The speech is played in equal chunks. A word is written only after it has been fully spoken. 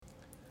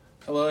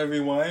Hello,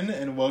 everyone,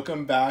 and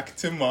welcome back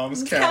to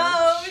Mom's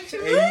Couch.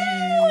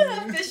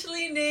 Hey.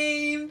 Officially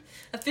named.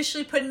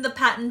 Officially put in the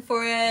patent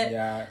for it.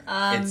 Yeah,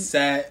 it's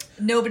set.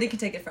 Nobody can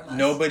take it from us.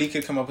 Nobody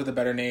could come up with a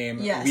better name.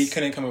 Yes. We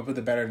couldn't come up with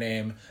a better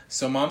name.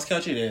 So Mom's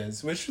Couch it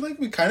is, which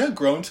we kind of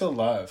grown to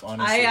love,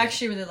 honestly. I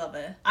actually really love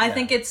it. I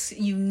think it's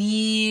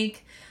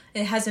unique.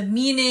 It has a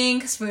meaning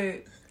because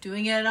we're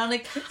doing it on a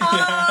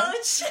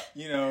couch.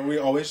 Yeah. We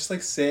always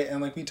just sit and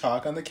we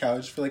talk on the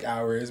couch for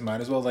hours. Might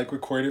as well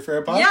record it for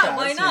a podcast. Yeah,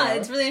 why not?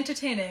 It's really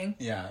entertaining.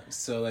 Yeah,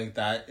 so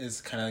that is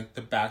kind of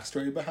the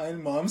backstory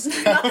behind Mom's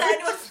Couch. Not that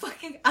anyone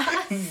fucking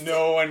asked.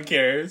 No one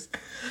cares.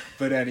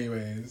 But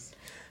anyways,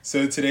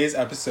 so today's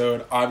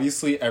episode,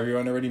 obviously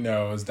everyone already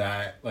knows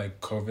that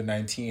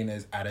COVID-19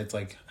 is at its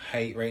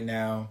height right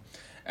now.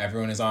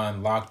 Everyone is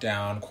on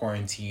lockdown,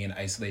 quarantine,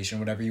 isolation,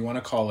 whatever you want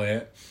to call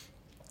it.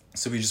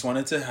 So we just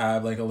wanted to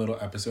have a little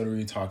episode where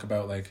we talk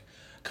about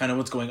kind of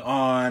what's going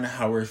on,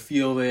 how we're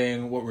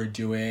feeling, what we're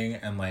doing,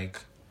 and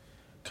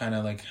kind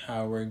of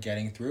how we're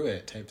getting through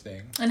it type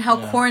thing. And how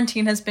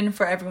quarantine has been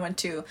for everyone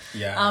too.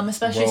 Yeah.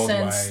 Especially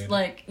worldwide. since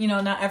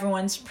not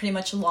everyone's pretty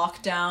much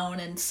locked down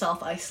and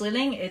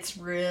self-isolating. It's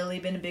really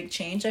been a big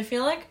change, I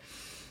feel like.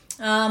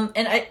 And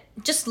I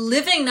just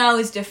living now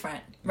is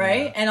different,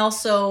 right? Yeah. And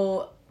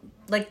also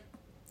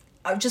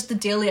just the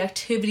daily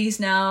activities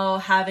now,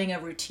 having a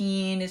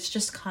routine, it's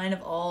just kind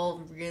of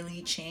all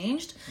really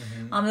changed.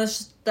 Mm-hmm.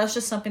 That's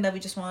just something that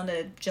we just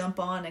wanted to jump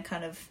on and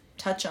kind of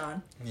touch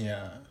on.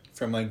 Yeah.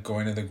 From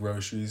going to the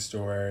grocery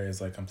store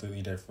is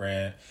completely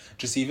different.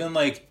 Just even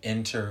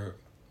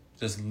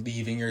just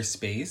leaving your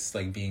space,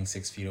 being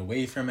 6 feet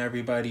away from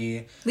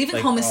everybody.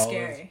 Leaving home is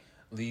scary.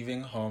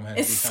 Leaving home has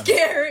become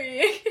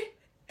scary.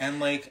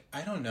 And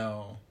I don't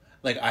know.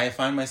 I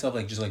find myself,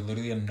 just,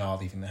 literally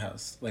not leaving the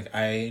house.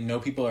 I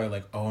know people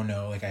are oh,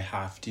 no, I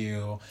have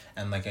to,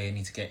 and, I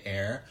need to get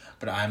air.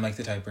 But I'm,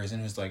 the type of person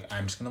who's,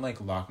 I'm just gonna,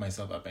 lock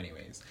myself up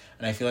anyways.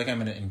 And I feel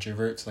I'm an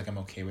introvert, so, I'm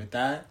okay with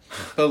that.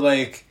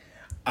 But,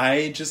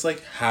 I just,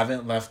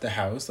 haven't left the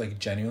house,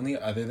 genuinely,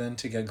 other than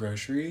to get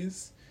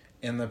groceries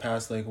in the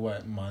past,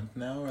 month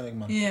now? Or,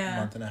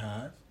 month and a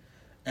half.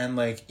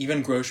 And,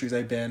 even groceries,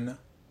 I've been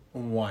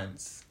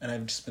once. And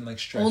I've just been,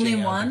 stretching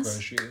Only out once?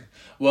 the grocery.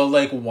 Well,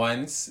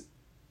 once...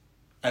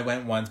 I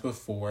went once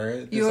before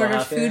this You ordered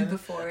happened. food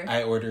before.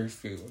 I ordered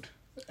food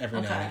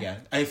every now and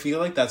again. I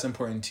feel that's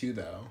important too,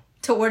 though.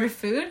 To order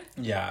food?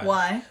 Yeah.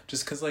 Why?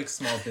 Just because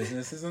small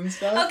businesses and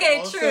stuff. Okay,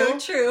 also,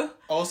 true.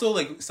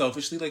 Also,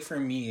 selfishly, for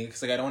me,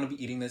 because I don't want to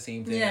be eating the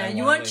same thing. Yeah,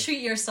 you want to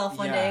treat yourself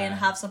one day and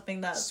have something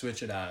that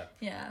switch it up.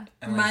 Yeah,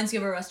 and reminds you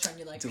of a restaurant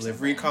you like.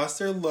 Delivery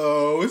costs are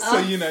low, so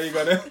you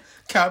gotta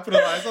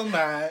capitalize on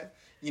that.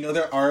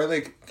 There are,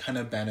 kind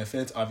of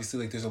benefits.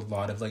 Obviously, there's a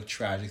lot of,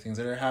 tragic things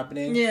that are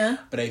happening. Yeah.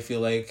 But I feel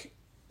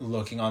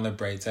looking on the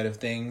bright side of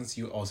things,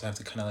 you also have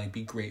to kind of,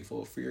 be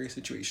grateful for your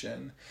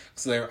situation.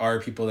 So there are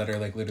people that are,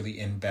 literally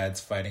in beds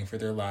fighting for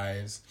their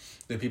lives.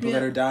 There are people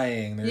that are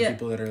dying. There are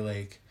people that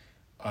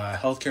are,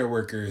 healthcare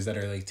workers that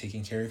are,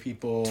 taking care of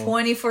people.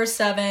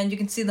 24/7. You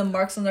can see the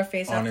marks on their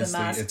face after the mask.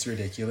 Honestly, it's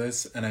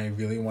ridiculous. And I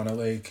really want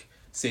to,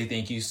 say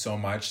thank you so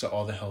much to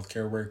all the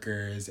healthcare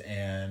workers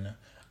and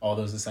all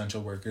those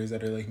essential workers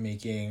that are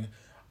making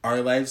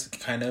our lives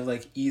kind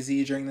of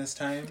easy during this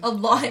time. A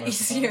lot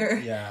easier.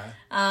 Yeah.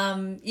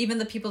 Even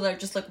the people that are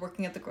just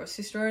working at the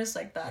grocery stores,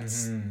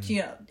 that's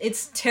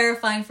it's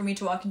terrifying for me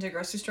to walk into a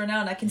grocery store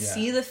now, and I can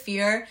see the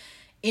fear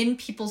in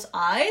people's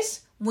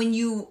eyes when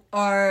you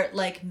are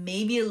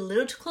maybe a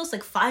little too close,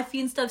 5 feet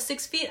instead of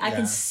 6 feet. I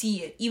can see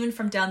it even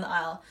from down the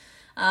aisle.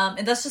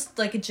 And that's just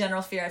a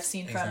general fear I've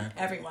seen from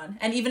everyone.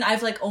 And even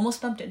I've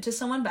almost bumped into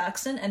someone by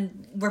accident,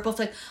 and we're both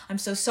I'm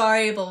so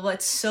sorry, blah, blah, blah.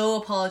 It's so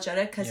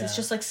apologetic because it's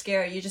just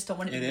scary. You just don't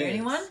want to be near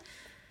anyone.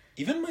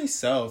 Even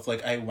myself,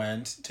 I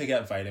went to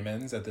get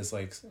vitamins at this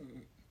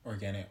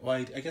organic. Well,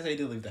 I guess I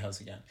did leave the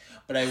house again,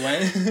 but I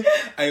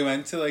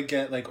went to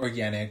get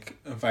organic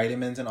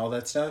vitamins and all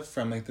that stuff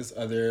from this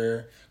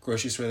other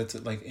grocery store that's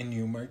in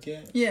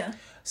Newmarket. Yeah.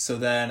 So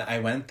then I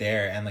went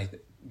there and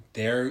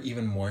they're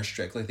even more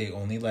strict. They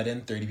only let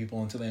in 30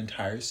 people into the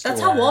entire store.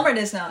 That's how Walmart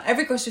is now.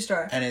 Every grocery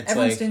store. And it's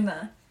everyone's doing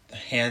that.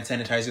 Hand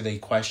sanitizer. They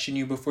question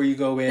you before you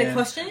go in. They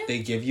question you? They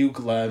give you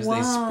gloves. Wow.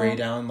 They spray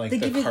down the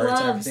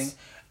carts and everything.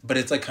 But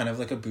it's kind of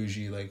a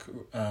bougie what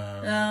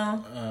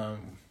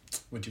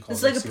do you call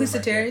it? It's a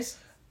Pusateri.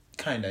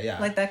 Kinda,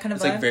 yeah. That kind of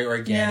it's vibe. Very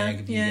organic,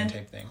 vegan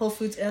type thing. Whole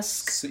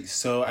Foods-esque.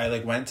 So I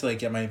went to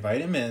get my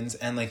vitamins,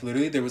 and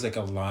literally there was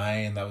a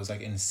line that was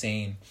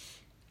insane.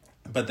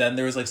 But then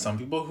there was some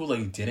people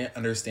who didn't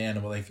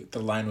understand what the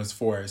line was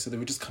for, so they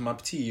would just come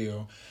up to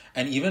you,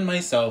 and even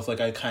myself,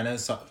 I kind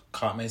of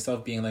caught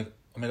myself being oh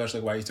my gosh,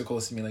 why are you so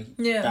close to me?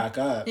 Back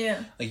up.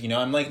 Yeah.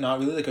 I'm not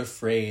really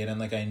afraid,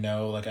 and I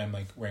know I'm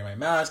wearing my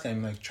mask,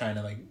 and I'm trying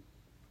to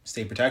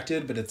stay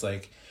protected, but it's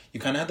you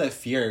kind of have that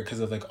fear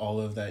because of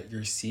all of that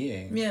you're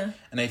seeing. Yeah.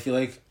 And I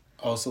feel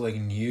also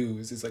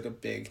news is a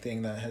big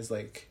thing that has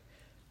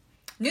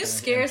news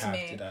scares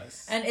me.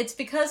 Us. And it's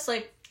because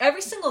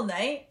every single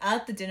night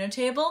at the dinner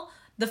table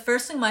the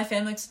first thing my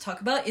family likes to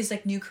talk about is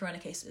like new corona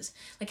cases,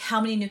 like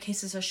how many new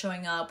cases are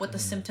showing up, what the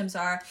symptoms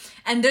are.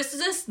 And there's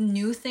this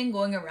new thing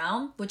going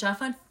around which I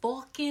find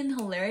fucking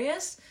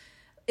hilarious.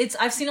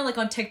 I've seen it like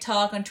on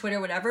TikTok, on Twitter,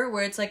 whatever,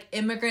 where it's like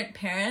immigrant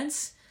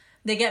parents,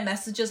 they get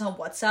messages on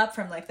WhatsApp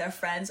from like their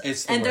friends,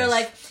 and they're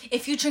like,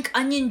 if you drink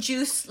onion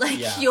juice, like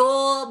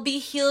you'll be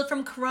healed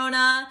from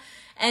corona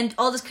and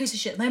all this crazy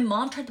shit. My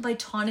mom tried to buy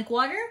tonic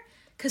water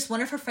because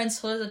one of her friends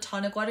told her the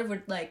tonic water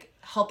would like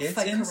help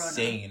fight corona. It's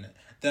insane.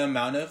 The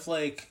amount of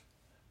like,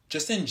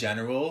 just in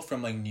general,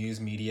 from like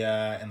news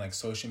media and like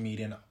social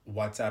media and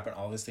WhatsApp and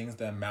all these things,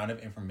 the amount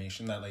of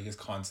information that like is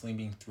constantly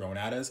being thrown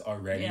at us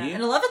already. Yeah,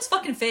 and a lot of it's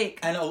fucking fake.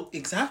 And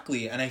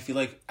exactly. And I feel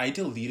like I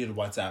deleted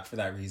WhatsApp for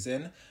that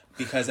reason,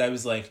 because I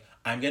was like,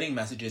 I'm getting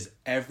messages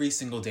every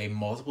single day,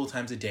 multiple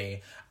times a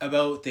day,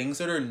 about things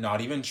that are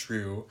not even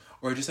true,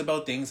 or just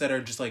about things that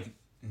are just like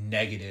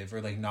negative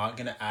or like not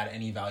gonna add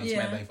any value to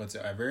my life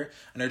whatsoever,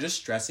 and are just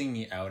stressing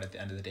me out at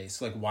the end of the day.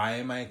 So like, why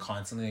am I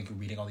constantly like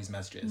reading all these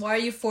messages? Why are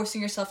you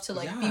forcing yourself to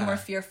like be more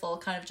fearful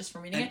kind of just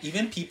from reading it?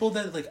 Even people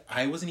that like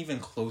I wasn't even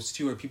close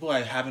to, or people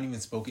I haven't even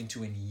spoken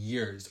to in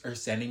years, are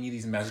sending me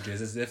these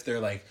messages as if they're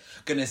like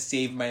gonna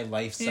save my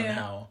life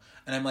somehow.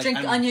 And I'm like, drink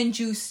onion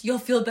juice, you'll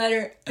feel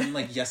better. And I'm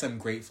like, yes, I'm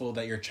grateful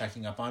that you're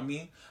checking up on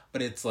me,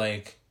 but it's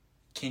like,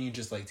 can you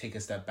just like take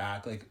a step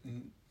back, like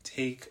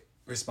take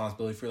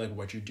responsibility for like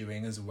what you're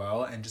doing as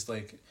well, and just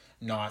like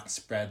not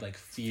spread like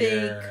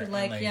fear, fake,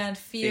 like and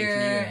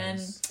fear, and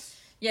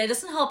it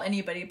doesn't help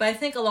anybody. But I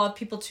think a lot of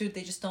people too,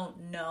 they just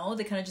don't know,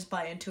 they kind of just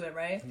buy into it,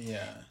 right?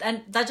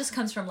 And that just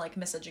comes from like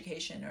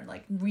miseducation or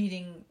like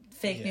reading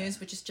fake news,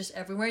 which is just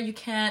everywhere. You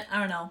can't, I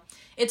don't know,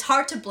 it's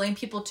hard to blame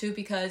people too,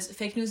 because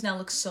fake news now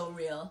looks so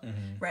real,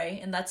 right?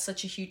 And that's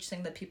such a huge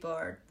thing that people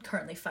are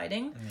currently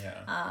fighting.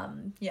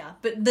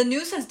 But the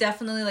news has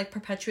definitely like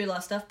perpetuated a lot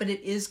of stuff, but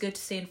it is good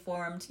to stay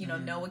informed,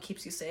 know what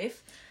keeps you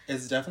safe.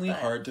 It's definitely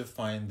hard to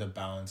find the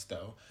balance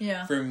though.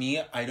 For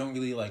me, I don't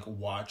really like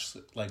watch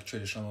like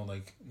traditional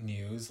like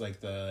news, like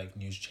the like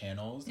news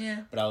channels,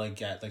 but I'll like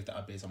get like the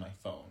updates on my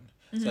phone.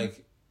 So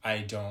like, I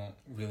don't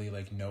really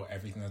like know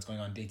everything that's going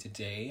on day to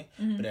day,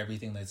 but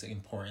everything that's like,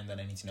 important that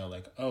I need to know,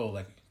 like, oh,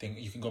 like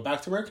you can go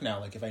back to work now.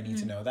 Like if I need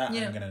to know that,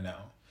 I'm gonna know.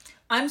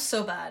 I'm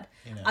so bad.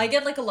 I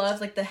get like a lot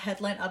of like the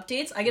headline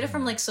updates. I get it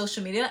from like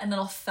social media, and then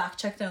I'll fact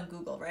check them on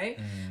Google, right?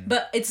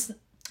 But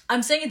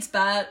I'm saying it's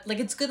bad. Like,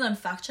 it's good that I'm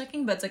fact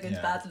checking, but it's like it's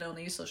bad that I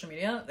only use social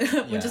media,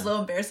 which is a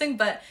little embarrassing.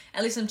 But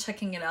at least I'm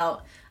checking it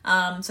out.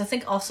 So I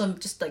think also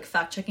just like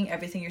fact checking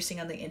everything you're seeing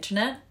on the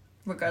internet,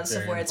 regardless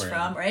of where it's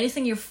from, or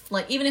anything you're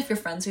like, even if your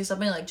friends say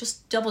something, like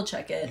just double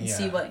check it and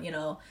see what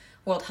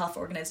World Health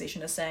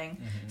Organization is saying,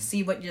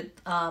 see what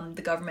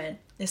the government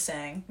is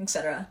saying,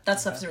 etc.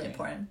 That stuff is really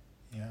important.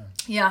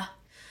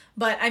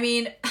 But I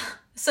mean,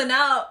 so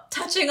now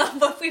touching on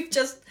what we've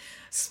just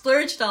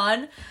splurged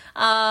on,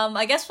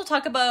 I guess we'll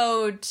talk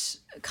about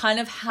kind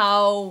of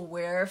how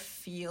we're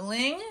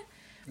feeling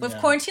with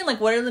quarantine.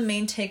 Like, what are the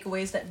main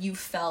takeaways that you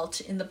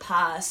felt in the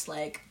past,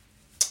 like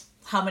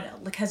how many,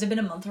 like, has it been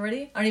a month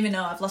already? I don't even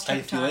know. I've lost track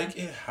of time. I feel like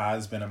it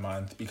has been a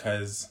month,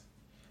 because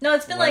no,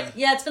 it's been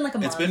it's been like a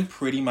month. It's been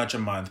pretty much a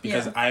month,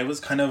 because I was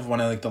kind of one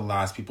of like the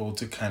last people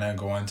to kind of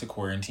go into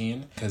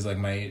quarantine, because like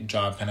my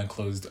job kind of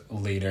closed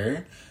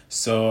later.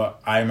 So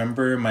I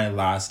remember my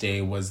last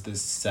day was the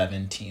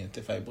 17th,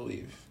 if I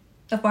believe.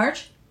 Of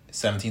March?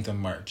 17th of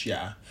March,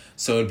 yeah.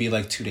 So it'd be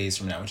like 2 days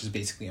from now, which is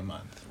basically a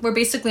month. We're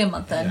basically a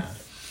month then. Yeah.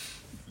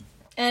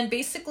 And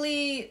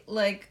basically,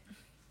 like,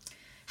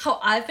 how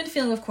I've been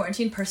feeling with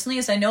quarantine personally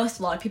is I know a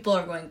lot of people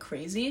are going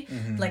crazy.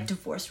 Like,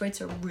 divorce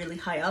rates are really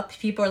high up.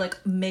 People are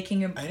like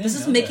making and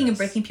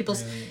breaking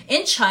people's... Really?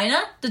 In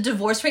China, the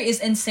divorce rate is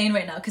insane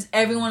right now, because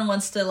everyone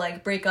wants to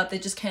like break up. They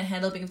just can't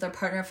handle being with their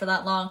partner for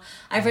that long.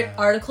 I've read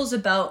articles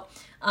about...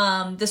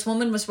 this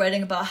woman was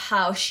writing about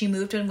how she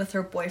moved in with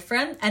her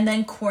boyfriend, and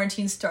then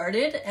quarantine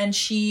started, and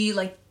she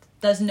like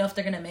doesn't know if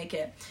they're gonna make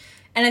it.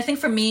 And I think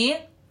for me,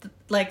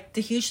 like,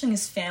 the huge thing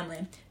is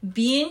family.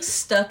 Being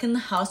stuck in the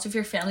house with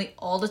your family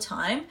all the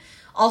time.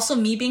 Also,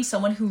 me being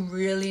someone who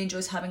really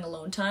enjoys having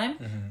alone time.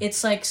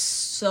 It's like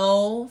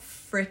so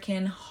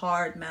freaking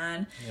hard,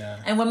 man.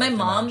 And when my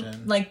mom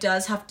like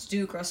does have to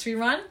do a grocery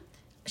run,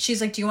 she's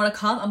like, do you want to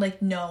come? I'm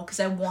like, no, because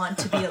I want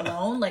to be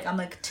alone. Like, I'm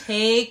like,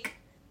 take...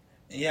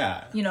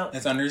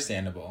 it's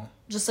understandable.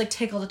 Just like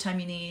take all the time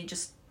you need.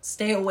 Just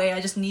stay away.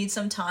 I just need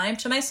some time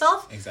to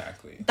myself.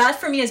 Exactly. That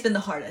for me has been the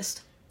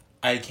hardest.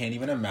 I can't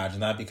even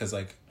imagine that, because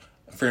like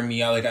for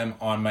me, I'm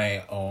on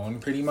my own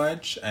pretty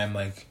much. I'm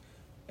like,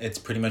 it's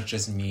pretty much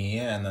just me,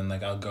 and then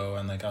like I'll go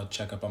and like I'll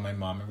check up on my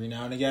mom every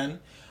now and again.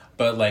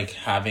 But like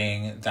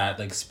having that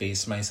like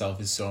space to myself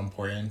is so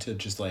important, to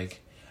just like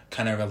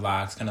kind of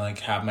relax, kind of like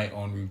have my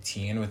own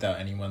routine without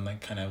anyone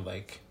like kind of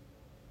like,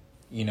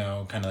 kind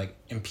of like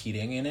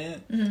impeding in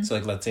it. So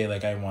like, let's say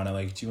like I want to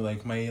like do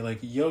like my like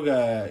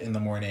yoga in the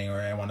morning,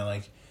 or I want to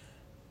like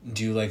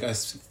do like a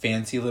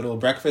fancy little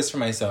breakfast for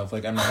myself.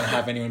 Like, I'm not gonna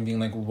have anyone being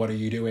like, what are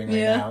you doing right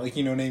now? Like,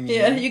 you know what I mean?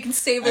 Yeah, you can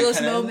savor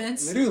those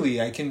moments. Literally,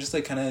 I can just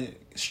like kind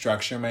of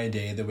structure my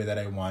day the way that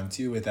I want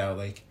to, without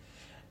like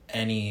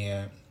any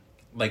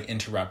like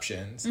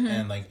interruptions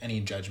and like any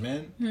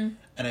judgment. And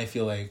I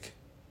feel like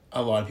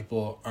a lot of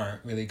people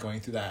aren't really going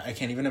through that. I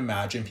can't even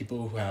imagine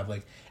people who have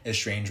like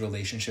estranged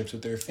relationships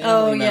with their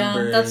family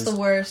members. That's the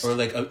worst. Or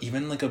like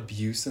even like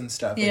abuse and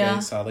stuff. Yeah, like, I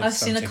saw like I've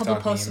some seen a TikTok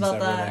couple posts memes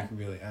about that. were,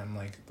 like, really, I'm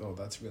like, oh,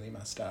 that's really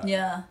messed up.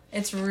 Yeah,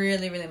 it's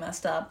really, really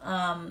messed up.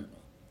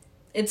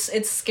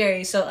 It's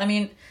scary. So I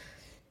mean,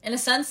 in a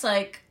sense,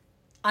 like,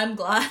 I'm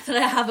glad that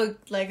I have a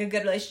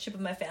good relationship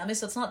with my family,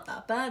 so it's not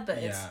that bad. But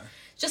it's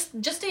just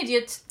the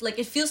idea. Like,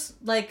 it feels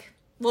like,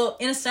 well,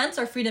 in a sense,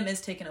 our freedom is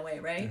taken away,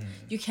 right?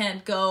 You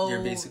can't go.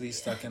 You're basically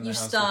stuck in the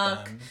house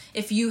stuck. with them.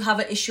 If you have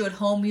an issue at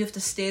home, you have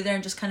to stay there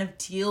and just kind of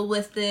deal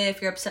with it.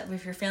 If you're upset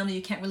with your family,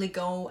 you can't really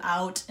go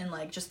out and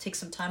like just take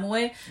some time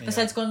away.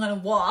 Besides going on a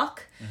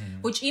walk,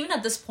 which even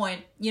at this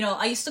point, you know,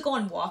 I used to go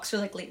on walks or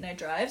like late night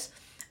drives.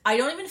 I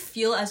don't even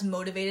feel as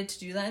motivated to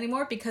do that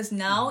anymore because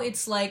now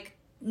it's like,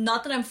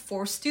 not that I'm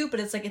forced to, but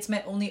it's like it's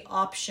my only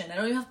option. I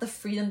don't even have the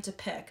freedom to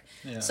pick.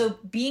 Yeah. So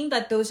being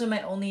that those are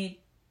my only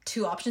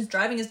two options,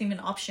 driving isn't even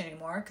an option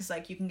anymore because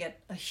like you can get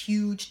a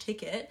huge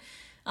ticket.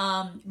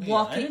 Walking,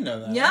 I didn't know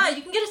that. Yeah,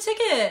 you can get a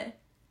ticket.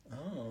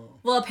 Oh.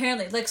 Well,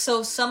 apparently, like,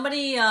 so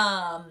somebody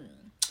I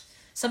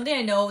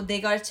know,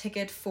 they got a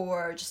ticket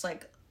for just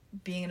like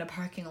being in a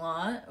parking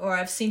lot. Or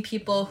I've seen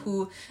people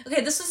who,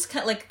 okay, this is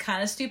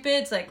kind of stupid.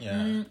 It's like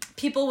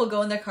people will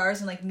go in their cars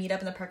and like meet up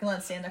in the parking lot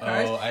and stay in their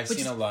cars. Oh, I've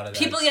seen a lot of that.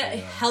 People get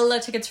hella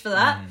tickets for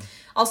that.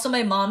 Also,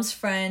 my mom's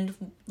friend,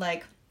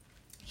 like,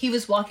 he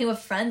was walking with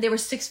a friend. They were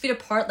 6 feet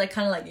apart, like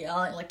kind of like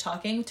yelling, like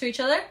talking to each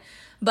other.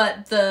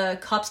 But the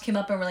cops came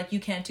up and were like, "You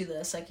can't do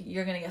this. Like,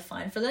 you're gonna get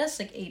fined for this.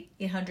 Like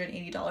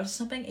 $880 or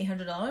something,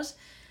 $800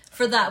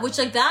 for that." Which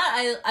like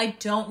that, I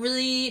don't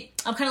really.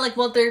 I'm kind of like,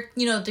 well, they're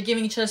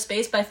giving each other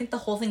space, but I think the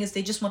whole thing is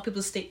they just want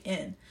people to stay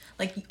in.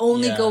 Like, you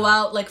only go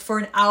out like for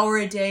an hour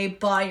a day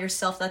by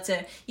yourself. That's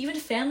it. Even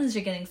families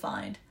are getting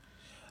fined.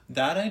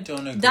 That I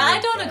don't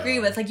agree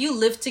with. Like, you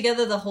live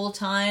together the whole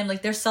time.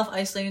 Like, they're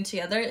self-isolating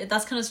together.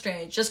 That's kind of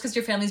strange. Just because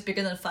your family's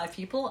bigger than 5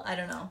 people, I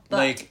don't know. But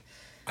like,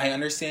 I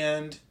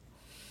understand,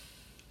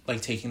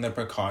 like, taking the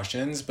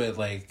precautions, but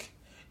like,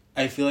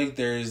 I feel like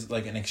there's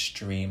like an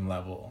extreme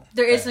level.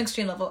 There is an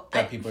extreme level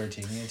that people are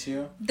taking it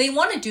to. They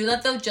want to do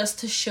that though, just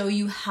to show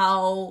you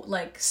how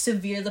like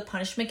severe the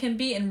punishment can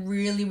be, and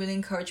really, really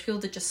encourage people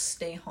to just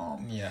stay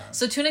home. Yeah.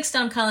 So to an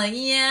extent, I'm kind of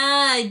like,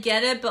 yeah, I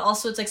get it, but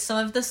also it's like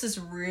some of this is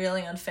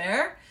really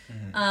unfair.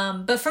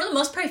 But for the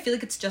most part, I feel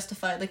like it's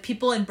justified. Like,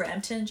 people in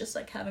Brampton just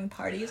like having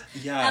parties.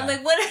 Yeah. I'm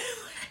like, what?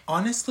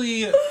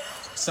 Honestly,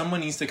 someone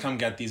needs to come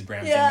get these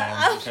Brampton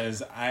men,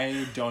 because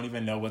I don't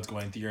even know what's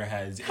going through your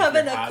heads.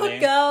 Having a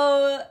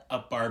cookout, a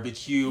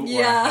barbecue,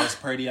 or a house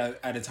party at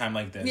a time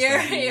like this.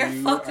 You're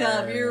fucked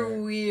up.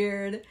 You're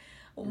weird.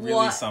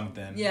 Really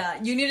something.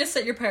 Yeah, you need to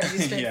set your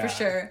priorities straight for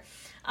sure.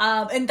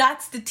 And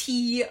that's the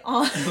tea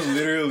on.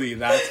 Literally,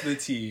 that's the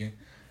tea.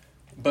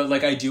 But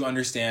like, I do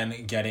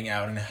understand getting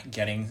out and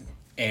getting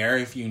air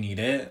if you need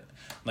it.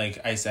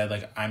 Like I said,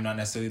 like, I'm not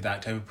necessarily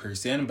that type of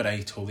person, but I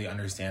totally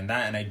understand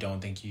that, and I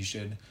don't think you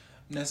should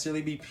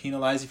necessarily be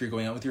penalized if you're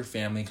going out with your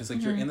family, because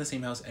like you're in the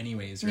same house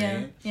anyways,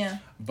 right? Yeah.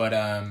 But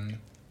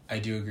I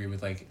do agree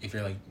with, like, if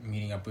you're like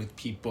meeting up with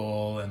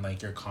people and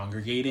like you're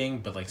congregating,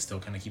 but like still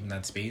kind of keeping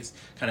that space,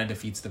 kind of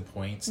defeats the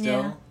point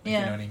still. Yeah.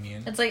 You know what I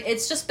mean? It's like,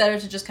 it's just better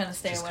to just kind of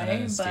stay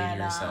away. Stay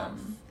to yourself.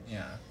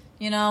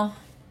 Yeah.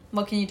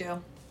 What can you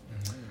do?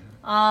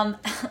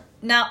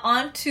 Now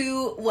on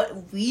to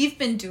what we've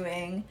been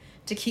doing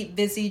to keep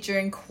busy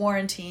during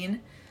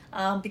quarantine,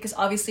 because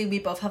obviously we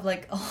both have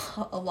like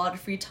a lot of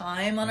free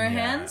time on our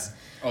hands.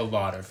 A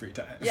lot of free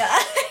time. Yeah.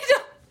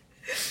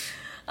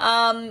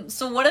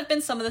 So what have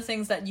been some of the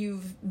things that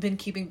you've been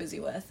keeping busy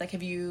with? Like,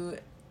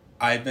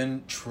 I've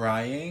been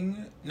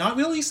trying, not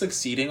really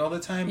succeeding all the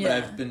time, but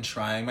I've been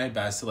trying my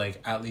best to like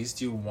at least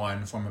do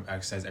one form of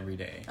exercise every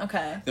day.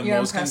 Okay. The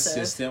most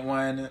consistent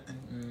one.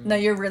 No,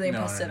 you're really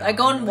impressive. No, I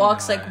go on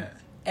walks like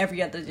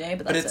every other day,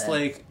 but it's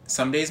like,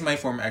 some days my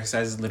form of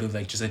exercise is literally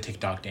like just a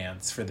TikTok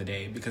dance for the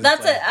day, because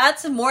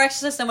that's more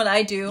exercise than what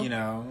I do.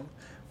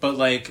 But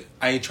like,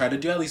 I try to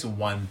do at least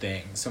one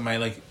thing. So my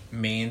like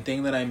main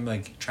thing that I'm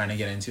like trying to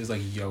get into is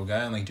like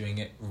yoga, and like doing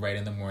it right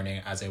in the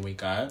morning as I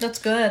wake up. That's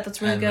good.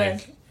 That's really good.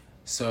 Like,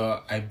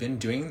 so I've been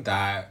doing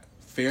that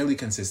fairly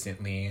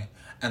consistently,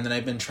 and then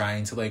I've been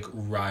trying to like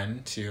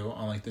run too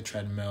on like the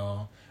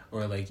treadmill,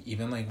 or like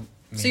even like.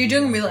 So you're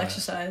doing real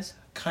exercise.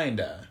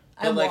 Kinda.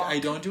 But like, I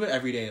don't do it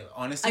every day.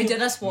 Honestly, I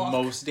did walk.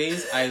 Most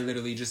days I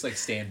literally just like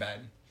stay in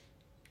bed.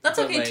 That's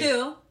okay, like,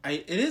 too.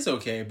 It is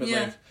okay, but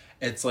like,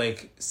 it's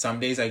like some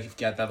days I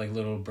get that like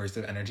little burst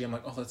of energy. I'm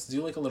like, oh, let's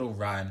do like a little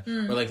run,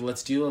 or like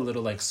let's do a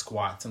little like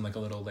squats and like a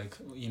little like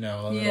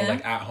little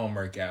like at home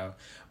workout.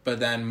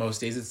 But then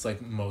most days it's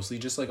like mostly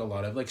just like a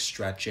lot of like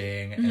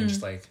stretching and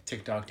just like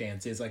TikTok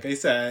dances, like I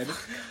said,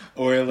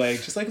 or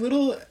like just like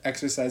little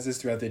exercises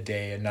throughout the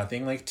day, and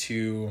nothing like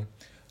too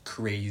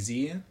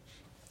crazy.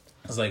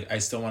 Cause like I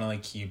still want to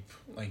like keep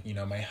like, you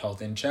know, my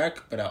health in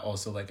check, but I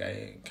also like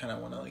I kind of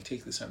want to like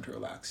take this time to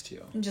relax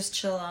too. And just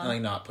chill out. And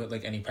like not put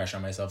like any pressure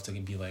on myself to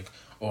be like,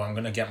 oh, I'm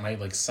gonna get my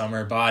like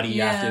summer body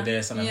after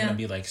this, and I'm gonna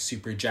be like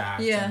super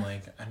jacked. And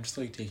like I'm just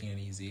like taking it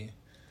easy.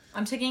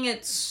 I'm taking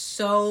it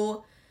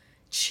so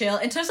chill.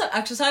 In terms of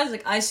exercise,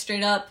 like I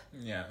straight up,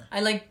 I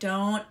like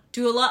don't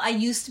do a lot. I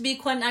used to be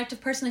quite an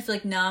active person. I feel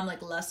like now I'm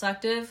like less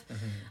active.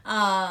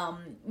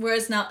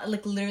 Whereas now,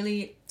 like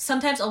literally,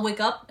 sometimes I'll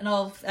wake up and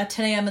I'll at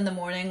 10 a.m. in the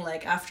morning,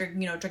 like after,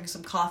 you know, drinking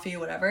some coffee or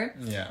whatever,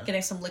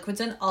 getting some liquids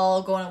in,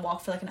 I'll go on a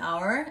walk for like an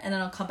hour and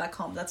then I'll come back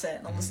home. That's it.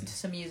 And I'll listen to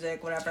some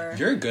music, whatever.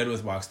 You're good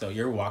with walks though.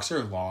 Your walks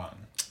are long.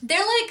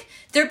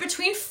 They're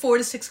between 4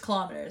 to 6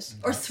 kilometers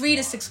or 3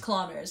 to 6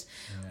 kilometers,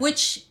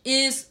 which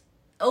is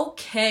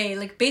okay.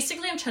 Like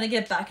basically I'm trying to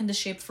get back into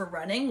shape for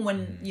running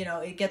when you know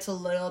it gets a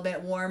little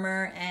bit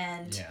warmer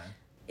and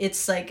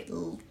it's like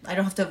I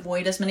don't have to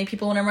avoid as many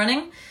people when I'm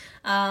running,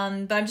 but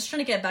I'm just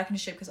trying to get back into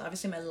shape because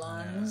obviously my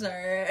lungs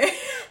are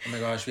oh my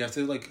gosh, we have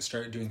to like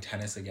start doing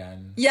tennis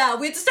again. We have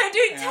to start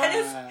doing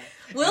tennis.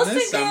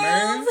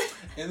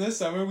 In the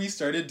summer we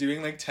started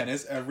doing like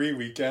tennis every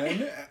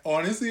weekend.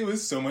 Honestly, it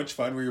was so much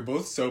fun. We were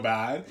both so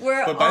bad,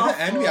 but by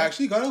the end we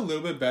actually got a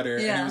little bit better,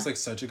 and it was like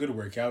such a good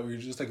workout. We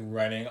were just like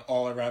running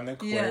all around the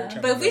court.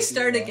 But if we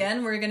start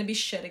again, we're gonna be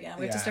shit again.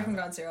 We have to start from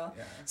ground zero.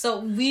 So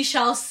we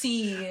shall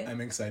see.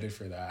 I'm excited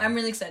for that. I'm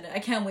really excited. I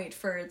can't wait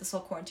for this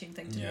whole quarantine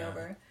thing to be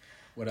over.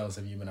 What else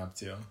have you been up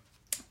to?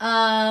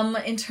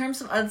 In terms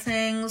of other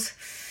things,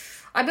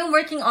 I've been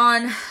working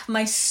on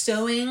my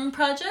sewing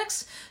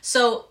projects.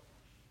 So,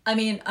 I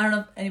mean, I don't know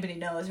if anybody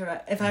knows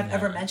or if I've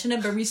ever mentioned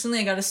it, but recently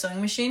I got a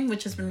sewing machine,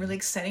 which has been really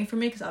exciting for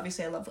me because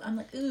obviously I'm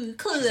like, ooh,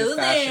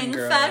 clothing,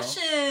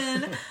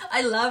 fashion.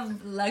 I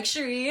love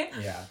luxury.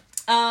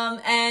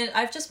 And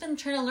I've just been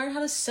trying to learn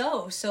how to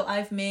sew. So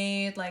I've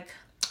made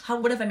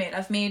what have I made?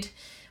 I've made,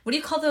 what do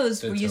you call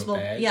those? Reusable?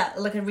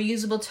 Like a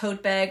reusable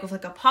tote bag with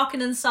like a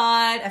pocket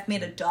inside. I've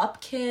made a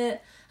dopp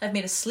kit. I've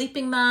made a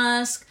sleeping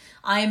mask.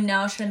 I am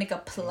now trying to make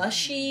a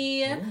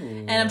plushie.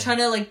 Ooh. And I'm trying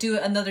to like do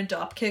another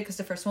dopp kit because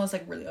the first one was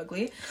like really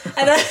ugly.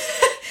 And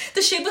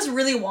the shape was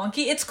really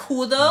wonky. It's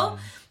cool though.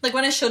 Like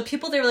when I showed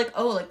people, they were like,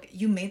 oh, like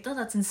you made that?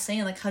 That's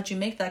insane. Like how'd you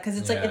make that? Because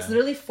it's like, it's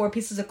literally 4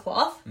 pieces of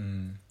cloth.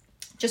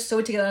 Just sew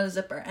it together on a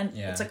zipper. And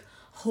it's like,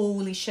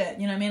 holy shit,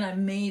 you know what I mean? I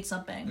made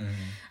something.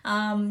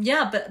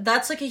 But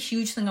that's like a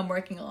huge thing I'm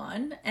working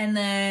on. And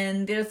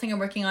then the other thing I'm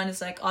working on is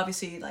like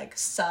obviously like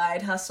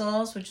side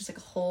hustles, which is like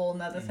a whole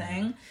nother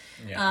thing.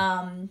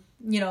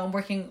 You know,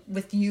 working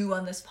with you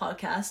on this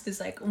podcast is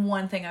like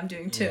one thing I'm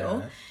doing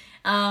too.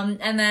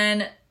 And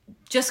then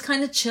just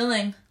kind of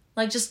chilling,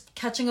 like just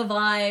catching a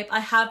vibe. I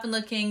have been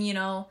looking, you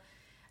know,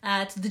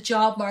 at the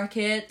job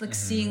market, like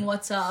seeing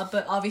what's up,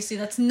 but obviously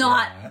that's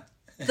not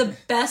the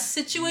best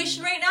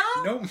situation right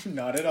now. Nope,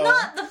 not at all.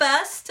 Not the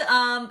best.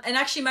 And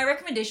actually my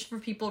recommendation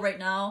for people right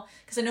now,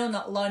 because I know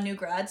a lot of new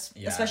grads,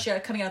 especially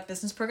coming out of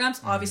business programs,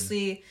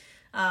 obviously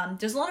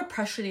there's a lot of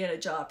pressure to get a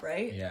job,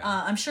 right?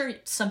 I'm sure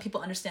some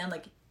people understand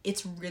like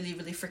it's really,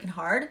 really freaking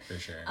hard. For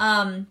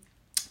sure.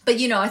 But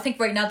you know, I think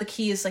right now the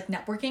key is like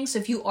networking. So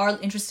if you are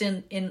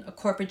interested in a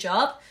corporate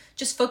job,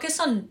 just focus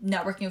on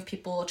networking with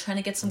people, trying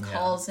to get some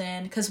calls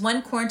in. Because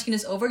when quarantine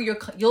is over,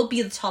 you'll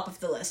be the top of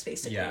the list,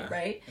 basically,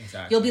 right?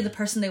 Exactly. You'll be the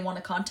person they want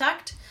to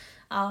contact.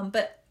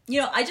 But you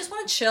know, I just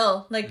want to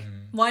chill. Like,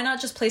 why not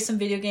just play some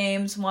video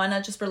games? Why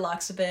not just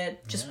relax a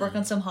bit? Just work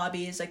on some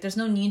hobbies. Like, there's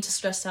no need to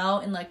stress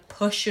out and like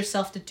push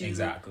yourself to do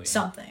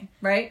something,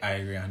 right? I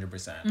agree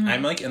 100%.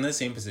 I'm like in the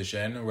same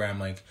position where I'm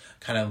like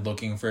kind of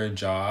looking for a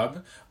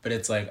job, but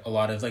it's like a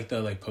lot of like the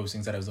like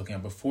postings that I was looking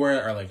at before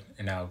are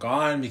now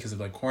gone because of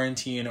like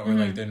quarantine, or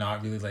like they're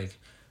not really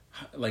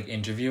like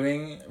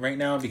interviewing right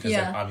now because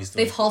like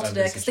obviously they've halted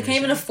it because they can't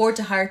even afford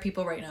to hire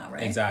people right now,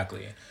 right?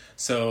 Exactly.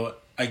 So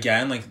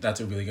again, like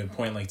that's a really good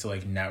point, like to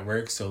like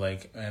network. So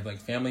like I have like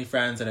family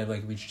friends that I've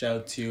like reached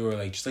out to, or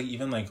like just like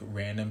even like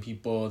random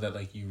people that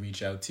like you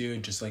reach out to,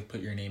 just like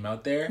put your name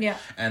out there,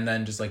 and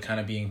then just like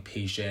kind of being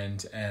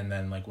patient, and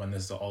then like when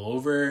this is all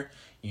over,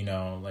 you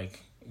know,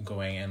 like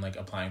going and like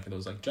applying for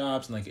those like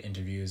jobs and like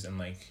interviews, and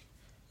like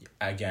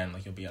again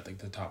like you'll be at like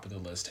the top of the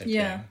list type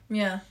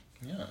thing.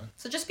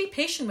 So just be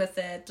patient with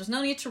it. There's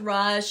no need to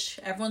rush.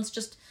 Everyone's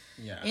just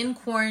in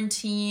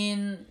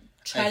quarantine.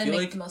 Try to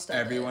make the most of it.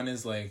 Everyone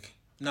is like,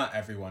 not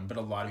everyone, but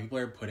a lot of people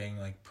are putting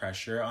like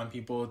pressure on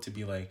people to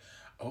be like,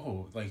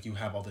 oh, like you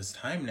have all this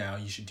time now,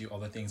 you should do all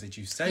the things that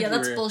you said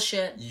that's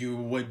bullshit. You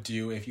would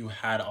do if you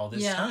had all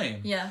this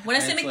time. When I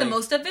say make the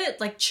most of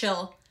it, like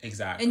chill.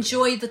 Exactly.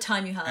 Enjoy the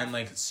time you have. And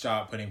like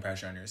stop putting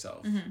pressure on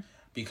yourself.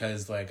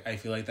 Because like I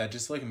feel like that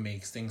just like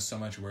makes things so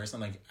much worse.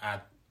 And like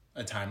at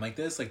a time like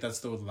this, like that's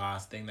the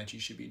last thing that you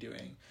should be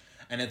doing.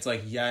 And it's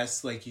like,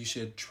 yes, like you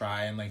should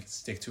try and like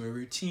stick to a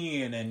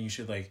routine, and you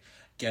should like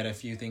get a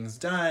few things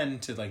done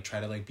to like try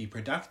to like be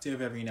productive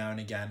every now and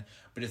again.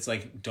 But it's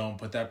like, don't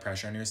put that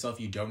pressure on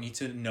yourself. You don't need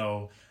to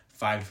know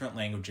 5 different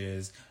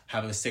languages,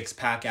 have a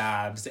 6-pack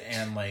abs,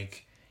 and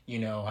like, you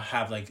know,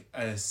 have like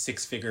a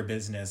 6-figure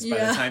business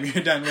by the time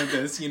you're done with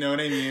this. You know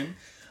what I mean?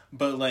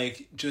 But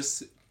like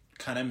just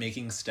kind of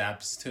making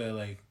steps to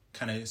like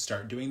kind of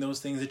start doing those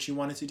things that you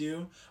wanted to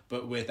do,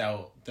 but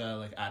without the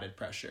like added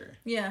pressure.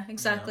 Yeah,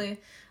 exactly. You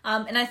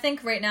know? And I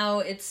think right now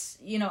it's,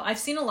 you know, I've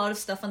seen a lot of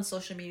stuff on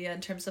social media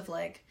in terms of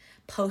like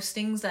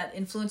postings that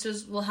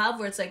influencers will have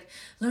where it's like,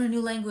 learn a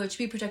new language,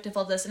 be productive,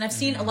 all this. And I've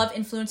seen a lot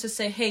of influencers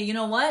say, hey, you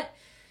know what?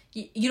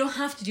 You don't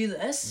have to do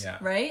this,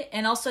 right?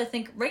 And also I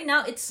think right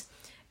now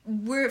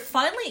we're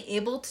finally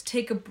able to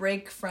take a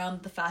break from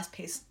the fast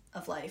pace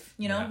of life.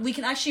 You know, we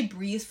can actually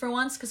breathe for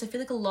once, because I feel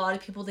like a lot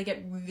of people, they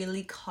get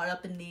really caught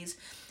up in these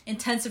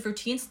intensive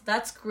routines.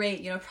 That's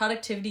great. You know,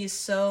 productivity is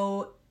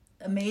so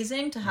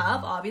amazing to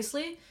have,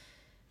 obviously,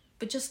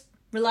 but just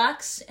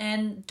relax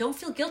and don't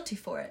feel guilty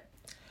for it.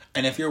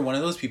 And if you're one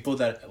of those people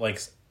that like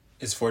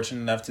is fortunate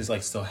enough to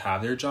like still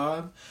have their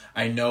job,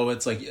 I know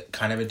it's like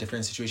kind of a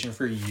different situation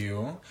for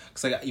you,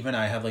 because like even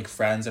I have like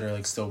friends that are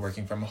like still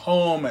working from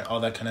home and all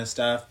that kind of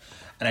stuff,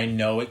 and I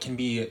know it can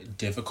be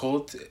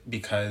difficult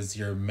because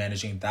you're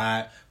managing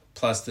that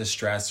plus the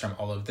stress from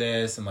all of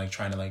this and like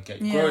trying to like get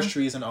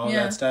groceries and all of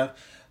that stuff.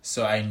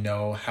 So I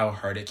know how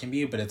hard it can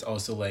be, but it's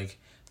also like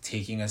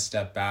taking a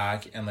step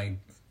back and like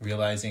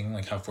realizing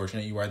like how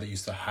fortunate you are that you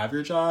still have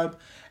your job,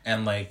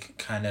 and like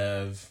kind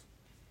of,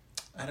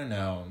 I don't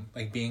know,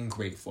 like being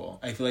grateful.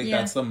 I feel like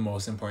that's the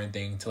most important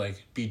thing to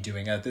like be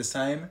doing at this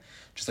time.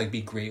 Just like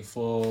be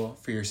grateful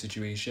for your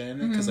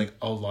situation, because like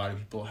a lot of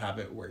people have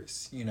it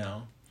worse, you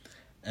know,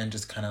 and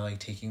just kind of like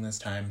taking this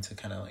time to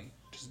kind of like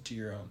just do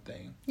your own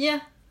thing.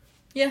 Yeah.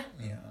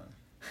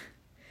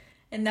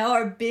 And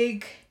now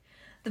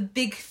the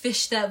big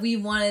fish that we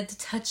wanted to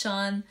touch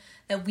on,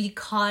 that we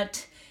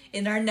caught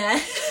in our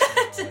net.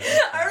 I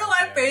don't know why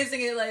I'm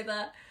phrasing it like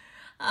that.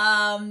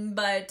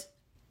 But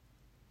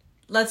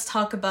let's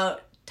talk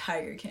about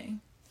Tiger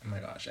King. Oh my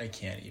gosh, I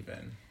can't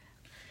even.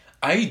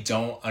 I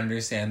don't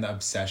understand the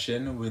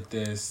obsession with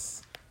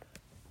this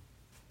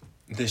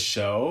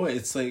show.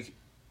 It's like,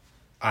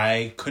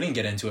 I couldn't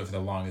get into it for the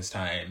longest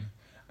time.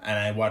 And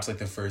I watched like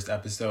the first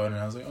episode and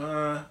I was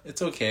like,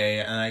 it's okay.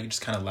 And I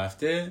just kind of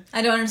left it.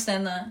 I don't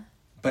understand that.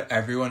 But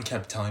everyone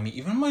kept telling me,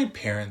 even my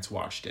parents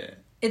watched it.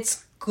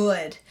 It's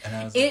good. And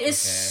I was like, it is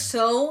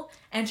so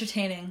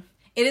entertaining.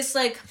 It is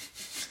like,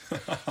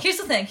 here's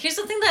the thing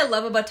that I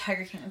love about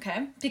Tiger King,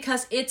 okay?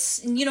 Because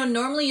it's, you know,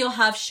 normally you'll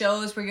have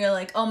shows where you're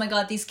like, oh my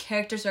god, these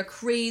characters are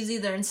crazy,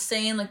 they're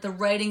insane, like the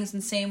writing is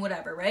insane,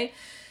 whatever, right?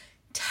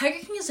 Tiger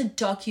King is a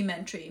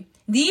documentary.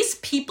 These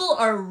people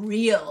are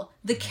real.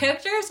 The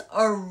characters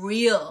are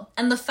real.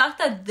 And the fact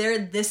that they're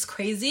this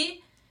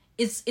crazy,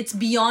 it's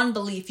beyond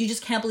belief. You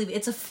just can't believe it.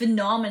 It's a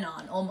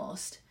phenomenon,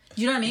 almost.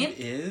 Do you know what I mean? It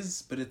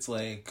is, but it's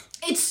like...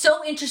 It's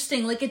so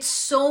interesting. Like, it's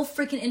so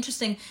freaking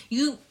interesting.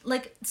 You,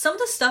 like, some of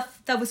the stuff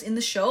that was in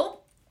the show,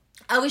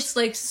 I was just,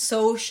 like,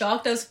 so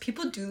shocked. I was,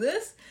 people do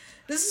this?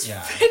 This is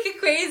freaking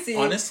crazy.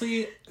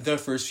 Honestly, the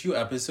first few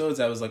episodes,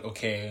 I was like,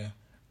 okay,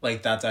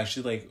 like, that's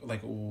actually,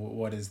 like,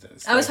 what is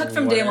this? I was hooked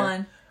from day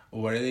one.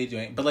 What are they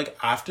doing? But, like,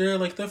 after,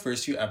 like, the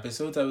first few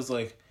episodes, I was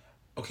like,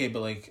 okay,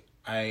 but, like,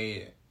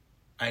 I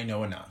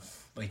know enough.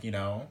 Like, you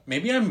know,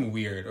 maybe I'm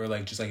weird or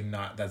like just like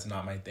that's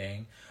not my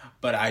thing,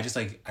 but I just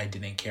like, I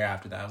didn't care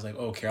after that. I was like,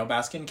 oh, Carole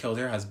Baskin killed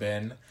her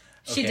husband.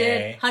 Okay. She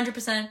did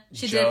 100%.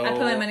 She did. I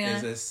put my money on it.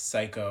 Is a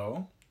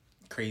psycho,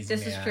 crazy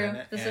man. This is true.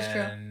 This is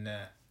true. And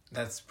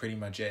that's pretty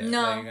much it.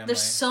 No, like,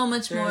 there's so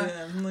much more.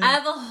 I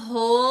have a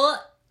whole,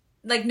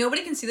 like,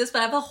 nobody can see this, but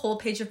I have a whole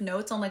page of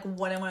notes on like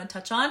what I want to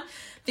touch on,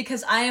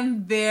 because I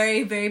am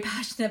very, very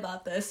passionate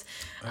about this.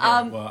 Okay,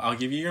 well, I'll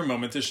give you your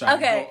moment to shine.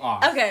 Okay. Go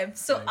off. Okay.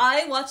 So like,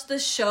 I watched the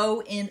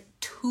show in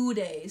 2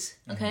 days.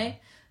 Okay.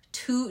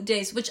 2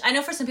 days, which I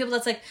know for some people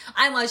that's like,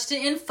 I watched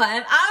it in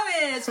 5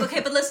 hours. Okay,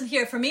 but listen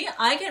here, for me,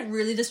 I get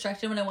really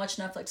distracted when I watch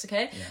Netflix,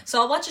 okay? Yeah.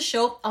 So I'll watch a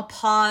show, I'll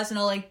pause and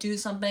I'll like do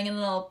something and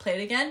then I'll play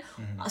it again.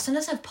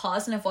 Sometimes I've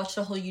paused and I've watched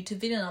a whole YouTube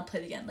video and I'll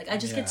play it again. Like, I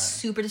just get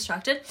super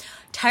distracted.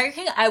 Tiger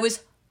King, I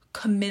was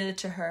committed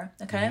to her,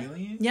 okay?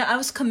 Really? Yeah, I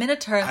was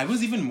committed to her. I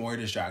was even more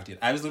distracted.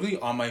 I was literally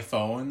on my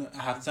phone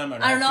half the time.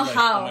 I don't know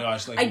how. Oh my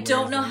gosh, like, I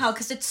don't know how,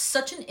 because it's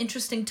such an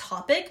interesting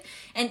topic,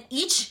 and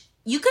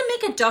you can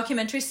make a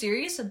documentary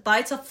series by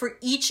itself for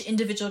each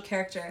individual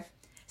character.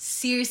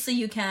 Seriously,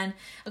 you can.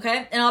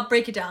 Okay? And I'll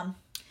break it down.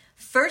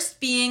 First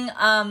being,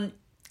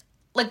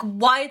 like,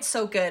 why it's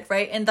so good,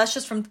 right? And that's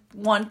just from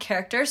one,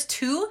 characters.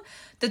 2,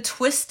 the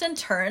twists and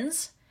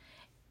turns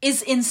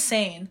is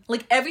insane.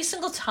 Like, every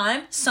single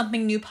time,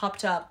 something new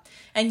popped up.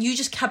 And you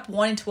just kept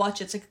wanting to watch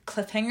it. It's like a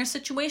cliffhanger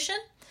situation.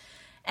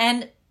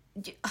 And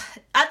at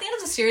the end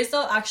of the series,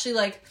 though, actually,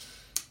 like,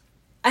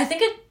 I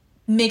think it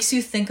makes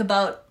you think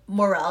about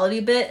morality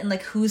a bit and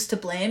like who's to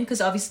blame, because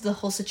obviously the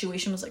whole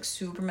situation was like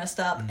super messed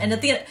up, and at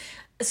the end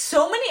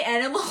so many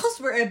animals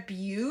were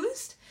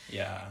abused,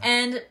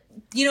 and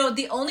you know,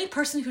 the only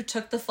person who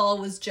took the fall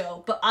was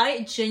Joe. But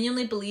I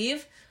genuinely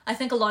believe, I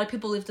think a lot of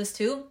people believe this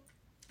too,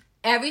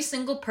 every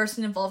single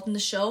person involved in the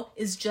show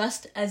is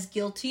just as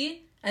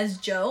guilty as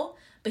Joe,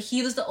 but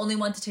he was the only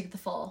one to take the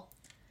fall.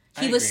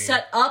 He was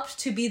set up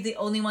to be the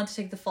only one to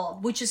take the fall,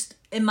 which is,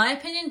 in my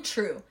opinion,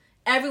 true.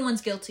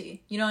 Everyone's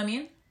guilty. You know what I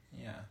mean?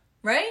 Yeah.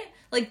 right?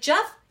 Like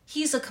Jeff,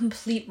 he's a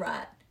complete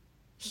rat.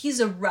 He's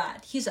a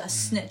rat. He's a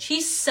snitch.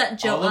 He set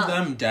Joe up. All of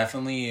them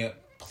definitely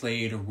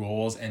played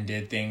roles and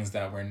did things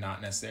that were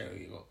not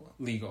necessarily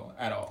legal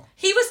at all.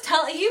 He was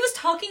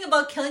talking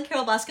about killing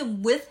Carol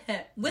Baskin with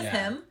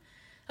him.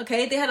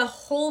 Okay, they had a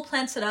whole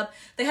plan set up.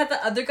 They had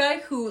the other guy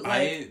who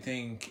I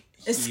think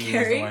he was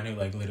scary. the one who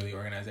literally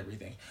organized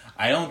everything.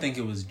 I don't think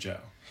it was Joe.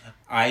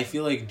 I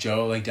feel like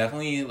Joe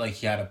definitely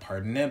he had a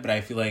part in it, but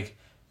I feel like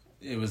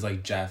it was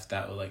Jeff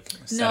that would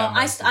set up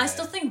most of I it.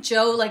 still think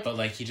Joe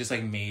but he just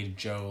made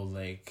Joe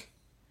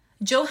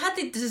Joe had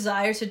the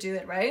desire to do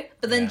it, right?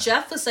 But then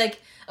Jeff was like,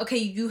 okay,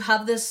 you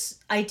have this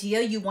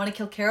idea, you want to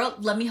kill Carol,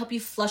 let me help you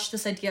flush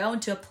this idea out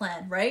into a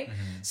plan, right?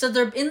 Mm-hmm. So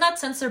they're, in that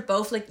sense, they're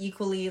both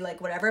equally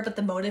whatever, but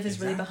the motive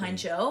is really behind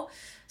Joe.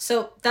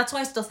 So that's why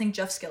I still think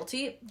Jeff's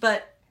guilty.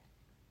 But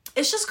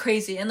it's just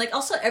crazy. And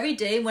also every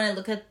day when I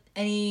look at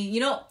any,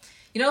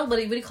 what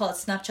do you call it?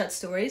 Snapchat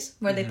stories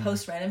where they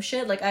post random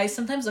shit. I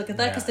sometimes look at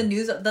that because the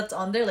news that's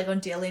on there, on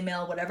Daily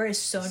Mail, whatever, is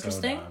so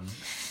interesting.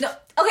 No,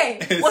 okay.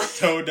 It's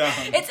so dumb.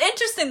 It's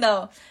interesting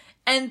though.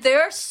 And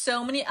there are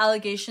so many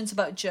allegations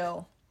about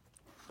Joe.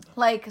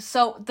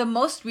 So the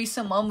most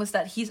recent one was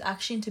that he's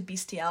actually into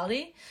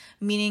bestiality,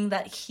 meaning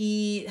that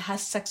he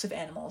has sex with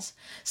animals.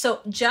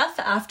 So Jeff,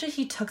 after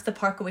he took the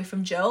park away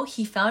from Joe,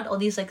 he found all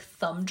these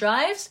thumb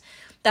drives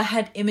that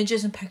had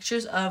images and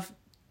pictures of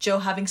Joe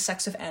having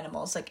sex with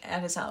animals,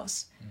 at his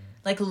house.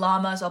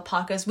 Llamas,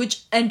 alpacas,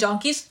 and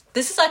donkeys.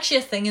 This is actually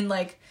a thing in,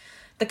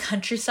 the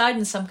countryside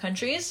in some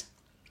countries,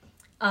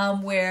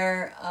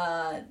 where,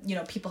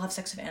 people have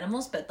sex with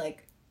animals, but,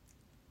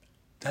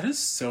 That is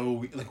so...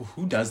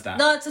 who does that?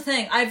 No, it's a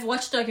thing. I've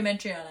watched a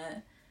documentary on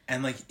it.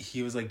 And,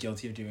 he was,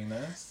 guilty of doing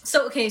this?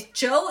 So, okay,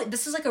 Joe,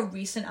 this is, a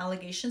recent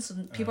allegation, so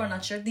people are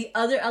not sure. The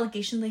other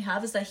allegation they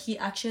have is that he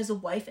actually has a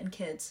wife and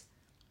kids.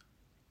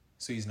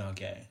 So he's not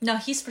gay. No,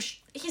 he's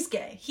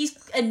gay. He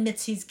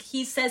admits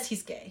he says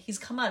he's gay. He's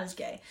come out as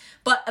gay.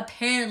 But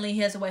apparently he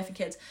has a wife and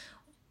kids.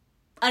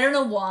 I don't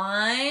know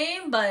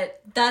why,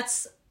 but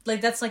that's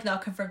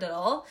not confirmed at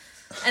all.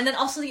 And then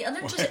also the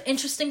other just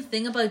interesting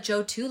thing about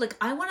Joe too,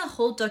 I want a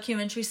whole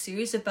documentary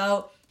series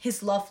about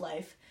his love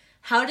life.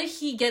 How did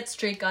he get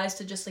straight guys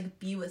to just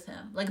be with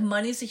him?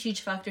 Money's a huge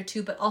factor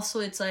too, but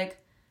also it's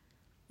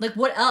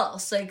what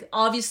else?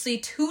 Obviously,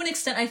 to an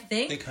extent, I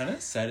think... They kind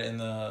of said in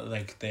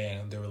the,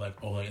 thing, they were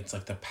it's,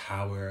 the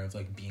power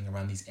of, being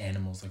around these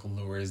animals,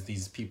 lures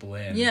these people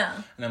in.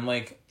 Yeah. And I'm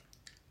I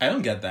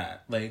don't get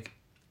that.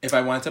 If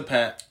I want to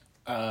pet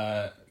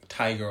a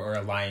tiger or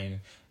a lion,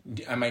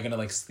 am I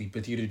gonna, sleep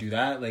with you to do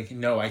that?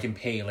 No, I can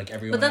pay, everyone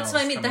else. But that's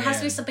what I mean. There has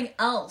to be something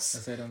else.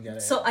 That's why I don't get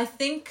it. So I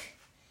think,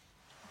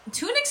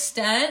 to an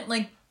extent,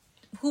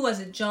 who was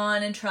it?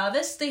 John and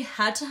Travis? They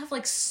had to have,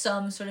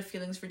 some sort of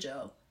feelings for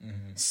Joe.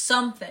 Mm-hmm.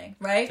 Something,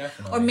 right?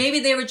 Definitely. Or maybe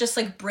they were just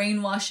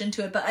brainwashed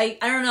into it, but I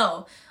don't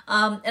know.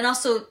 And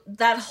also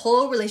that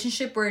whole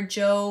relationship where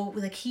Joe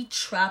he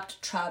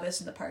trapped Travis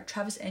in the park,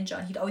 Travis and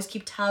John. He'd always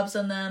keep tabs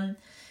on them.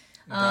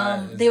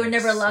 They were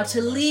never allowed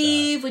to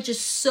leave, which is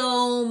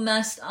so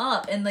messed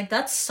up. And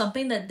that's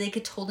something that they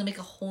could totally make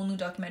a whole new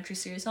documentary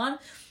series on.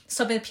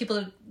 Something that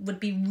people would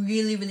be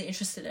really, really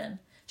interested in.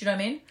 Do you know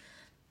what I mean?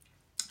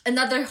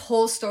 Another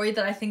whole story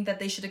that I think that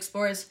they should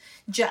explore is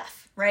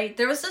Jeff, right?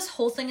 There was this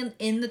whole thing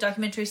in the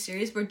documentary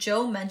series where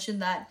Joe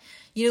mentioned that,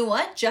 you know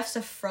what? Jeff's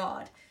a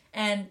fraud.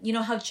 And you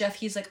know how Jeff,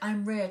 he's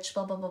I'm rich,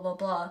 blah, blah, blah, blah,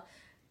 blah.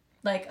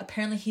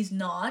 Apparently he's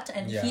not.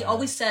 And he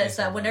always says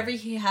that whenever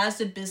he has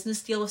a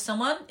business deal with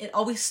someone, it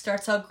always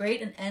starts out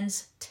great and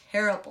ends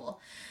terrible.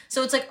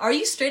 So it's are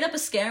you straight up a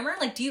scammer?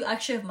 Do you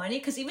actually have money?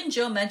 Because even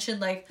Joe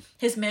mentioned,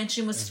 his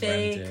mansion was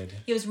fake. Rented.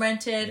 He was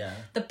rented. Yeah.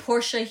 The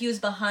Porsche, he was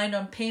behind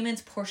on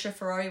payments. Porsche,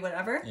 Ferrari,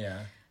 whatever. Yeah.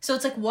 So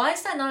it's why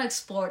is that not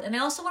explored? And I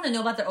also want to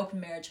know about their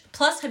open marriage.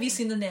 Plus, have you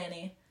seen The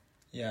Nanny?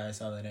 Yeah, I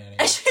saw The Nanny.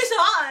 She's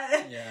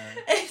hot! Yeah.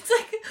 It's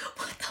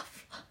what the fuck?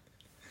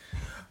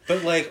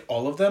 But,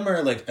 all of them are,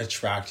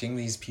 attracting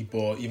these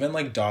people. Even,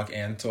 Doc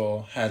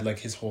Antle had,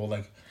 his whole,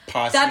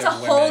 posse That's a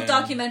of whole women.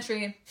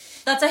 Documentary.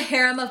 That's a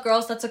harem of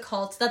girls. That's a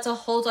cult. That's a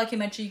whole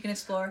documentary you can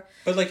explore.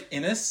 But,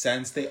 in a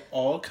sense, they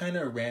all kind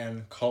of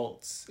ran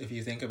cults, if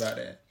you think about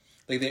it.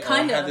 They all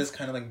had this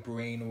kind of,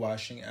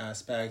 brainwashing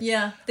aspect.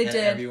 Yeah, they did.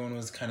 Everyone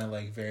was kind of,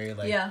 very,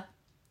 Yeah.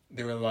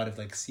 There were a lot of,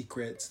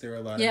 secrets. There were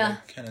a lot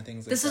of, kind of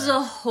things This is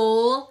a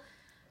whole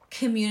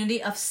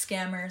community of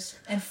scammers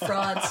and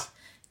frauds.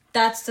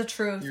 That's the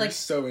truth. You're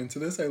so into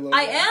this. I love it.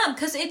 I am,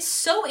 because it's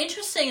so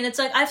interesting. And it's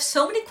I have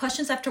so many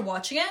questions after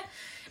watching it.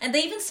 And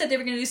they even said they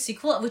were going to do a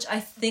sequel, which I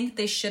think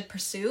they should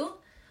pursue.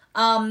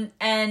 And,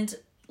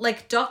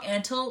 Doc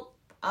Antle,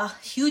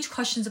 huge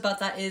questions about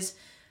that is,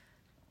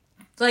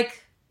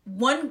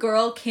 one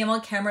girl came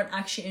on camera and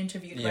actually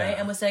interviewed, right?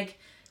 And was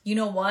you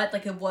know what?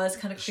 It was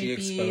kind of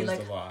creepy. She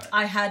exposed a lot.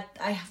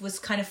 I was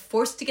kind of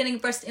forced to getting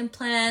breast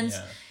implants.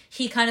 Yeah.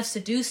 He kind of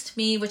seduced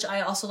me, which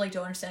I also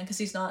don't understand because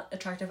he's not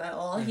attractive at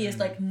all. Mm-hmm. He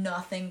has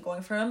nothing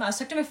going for him. I was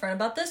talking to my friend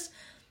about this.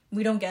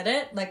 We don't get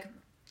it.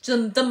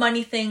 The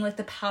money thing,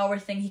 the power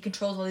thing. He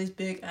controls all these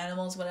big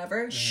animals,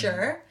 whatever. Mm.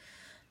 Sure.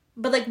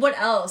 But like, what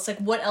else? Like,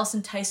 what else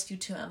enticed you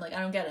to him? Like, I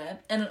don't get it.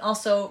 And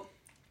also,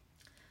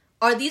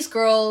 are these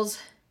girls?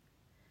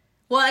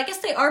 Well, I guess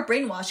they are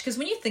brainwashed because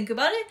when you think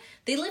about it,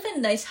 they live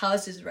in nice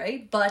houses,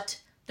 right? But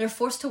they're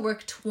forced to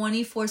work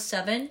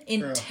 24/7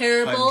 in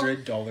terrible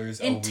 $100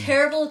 a in week.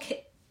 terrible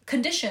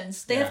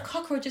conditions. They Yeah. have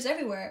cockroaches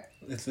everywhere.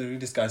 It's literally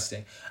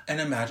disgusting. And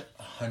imagine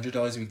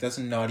 $100 a week. That's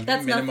not even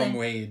That's minimum nothing.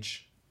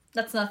 wage.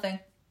 That's nothing.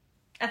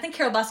 I think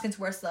Carol Baskin's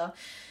worse though.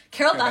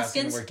 Carol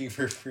Baskin's working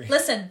for free.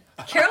 Listen,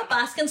 Carol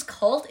Baskin's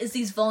cult is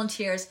these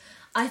volunteers.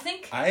 I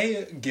think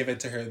I give it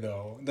to her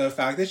though. The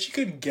fact that she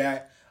could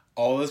get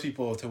all those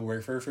people to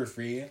work for her for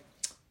free.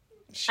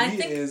 She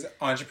is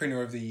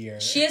entrepreneur of the year.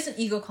 she has an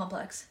ego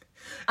complex.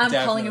 I'm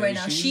calling it right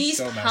now. She's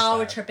so messed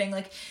power up. tripping.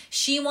 Like,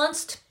 she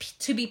wants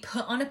to be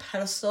put on a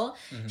pedestal.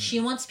 Mm-hmm. She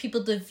wants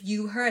people to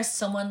view her as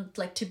someone,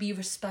 like, to be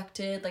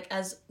respected, like,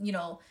 as, you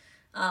know,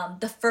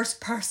 the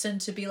first person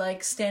to be,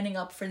 like, standing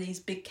up for these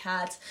big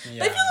cats. Yeah.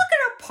 But if you look at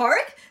her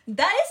park,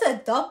 that is a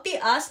dumpy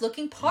ass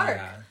looking park.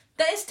 Yeah.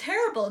 That is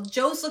terrible.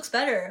 Joe's looks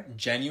better.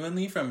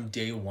 Genuinely, from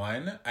day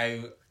one,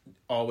 I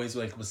always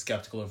like was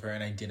skeptical of her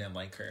and I didn't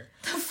like her.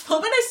 The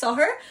moment I saw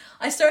her,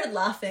 I started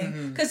laughing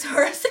Mm-hmm. because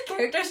her as a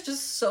character is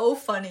just so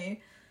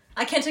funny.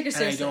 I can't take her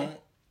seriously.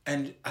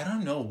 And I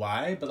don't know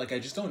why, but like I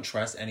just don't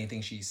trust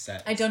anything she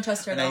said. I don't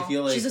trust her And at I all.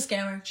 feel like she's a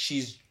scammer.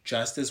 She's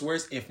just as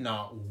worse, if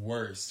not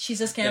worse. She's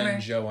a scammer.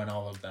 Than Joe and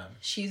all of them.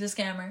 She's a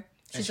scammer.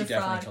 And She's she a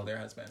definitely fraud. killed her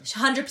husband.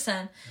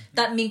 100%.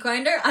 That meat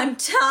grinder, I'm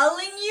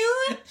telling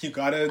you. You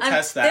gotta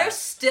test that. Mm-hmm. They're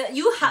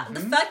still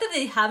the fact that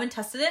they haven't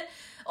tested it.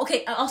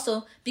 Okay, and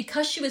also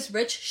because she was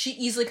rich, she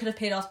easily could have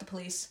paid off the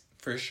police.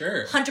 For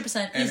sure.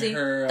 100% And easy.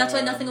 her, That's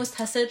why nothing was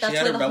tested. That's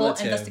had why a the whole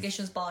relative.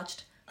 investigation was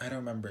botched. I don't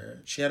remember.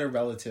 She had a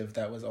relative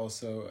that was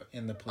also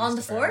in the police On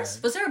the department.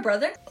 force? Was there a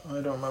brother? I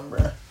don't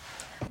remember.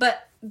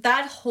 But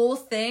that whole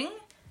thing,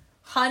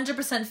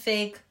 100%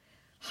 fake.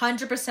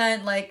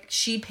 100% like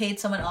she paid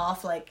someone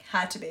off, like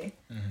had to be.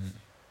 Mm-hmm.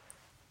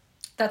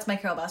 That's my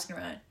Carol Baskin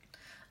rant.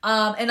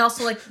 And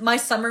also like my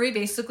summary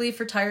basically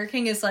for Tiger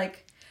King is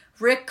like,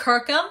 Rick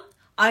Kirkham,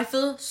 I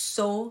feel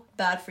so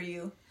bad for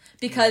you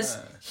because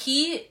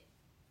he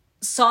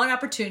saw an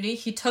opportunity,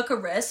 he took a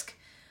risk,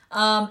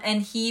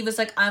 and he was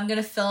like, I'm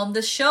gonna film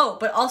this show.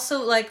 But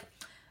also like,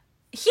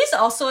 he's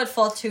also at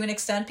fault to an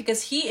extent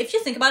because if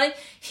you think about it,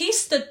 he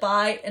stood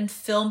by and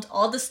filmed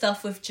all the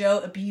stuff with Joe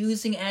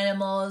abusing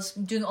animals,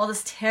 doing all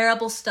this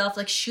terrible stuff,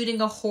 like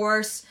shooting a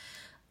horse,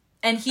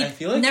 and he I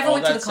feel like never all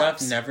went to that the stuff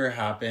cops. never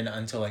happened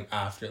until like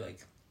after like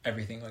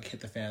everything like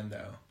hit the fan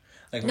though.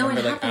 Like No, it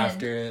remember like happened.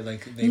 after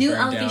like they New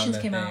burned allegations down the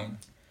came out. thing.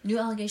 New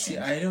allegations. See,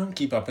 I don't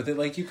keep up with it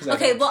like you because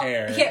Okay, I don't well,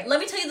 care. here, let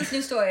me tell you this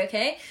new story,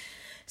 okay?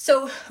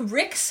 So,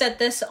 Rick said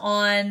this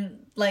on,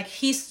 like,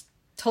 he's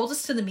told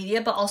us to the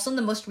media, but also in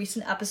the most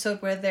recent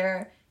episode where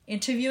they're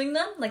interviewing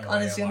them, like,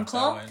 on a Zoom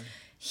call.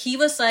 He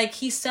was like,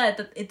 he said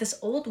that this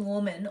older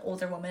woman,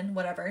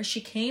 whatever, she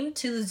came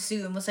to the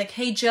zoo and was like,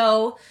 hey,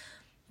 Joe,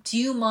 do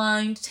you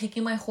mind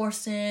taking my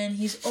horse in?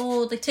 He's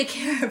old, like, take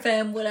care of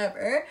him,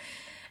 whatever.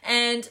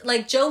 And,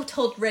 like, Joe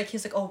told Rick,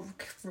 he's like, oh,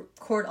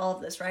 record all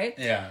of this, right?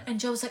 Yeah. And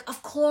Joe was like,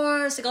 of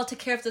course, like, I'll take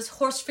care of this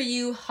horse for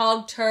you,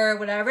 hugged her,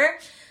 whatever.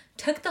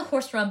 Took the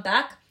horse around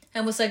back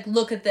and was like,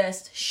 look at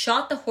this.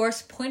 Shot the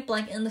horse point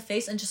blank in the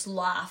face and just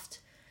laughed.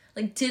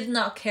 Like, did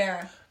not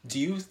care. Do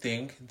you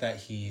think that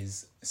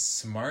he's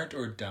smart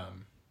or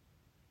dumb?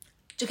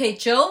 Okay,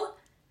 Joe,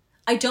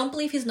 I don't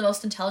believe he's the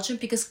most intelligent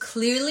because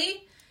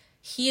clearly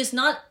he is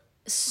not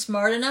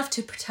smart enough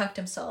to protect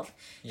himself.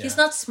 Yeah. He's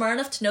not smart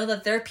enough to know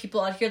that there are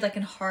people out here that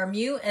can harm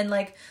you. And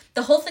like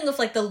the whole thing of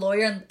like the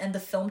lawyer and the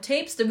film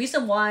tapes, the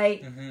reason why,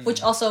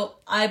 which also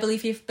I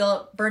believe he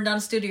burned down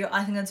a studio,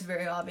 I think that's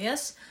very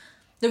obvious.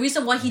 The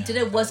reason why he did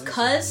it was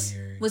cause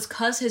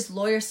his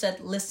lawyer said,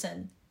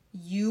 listen,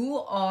 you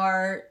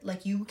are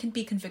like, you can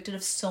be convicted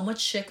of so much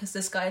shit because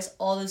this guy has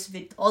all these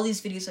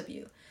videos of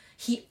you.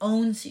 He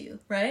owns you,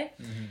 right?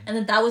 And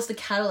then that was the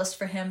catalyst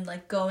for him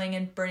like going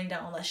and burning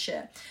down all that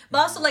shit. But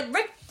also like,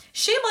 Rick,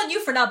 shame on you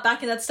for not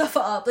backing that stuff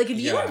up. Like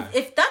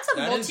if that's a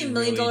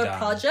multi-million dollar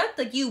project,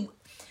 like you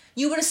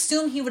would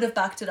assume he would have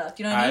backed it up.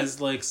 You know what I mean?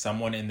 As like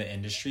someone in the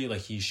industry,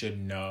 like he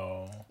should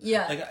know.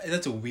 Yeah. Like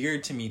that's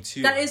weird to me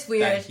too. That is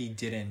weird. That he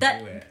didn't do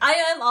it. I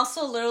am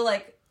also a little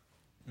like,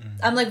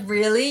 I'm like,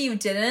 really? You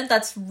didn't?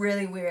 That's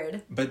really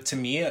weird. But to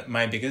me,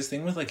 my biggest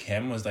thing with like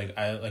him was like,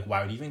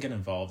 why would you even get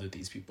involved with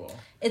these people?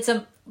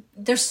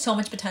 There's so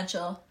much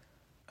potential.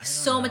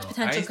 So much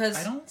potential because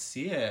I don't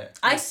see it.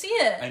 I see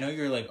it. I know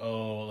you're like,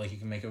 oh, like you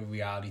can make a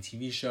reality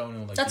TV show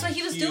and like that's what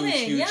he was doing.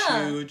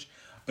 Huge.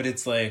 But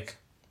it's like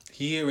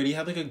he already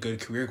had like a good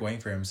career going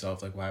for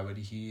himself. Like, why would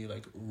he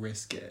like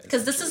risk it?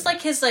 Because this is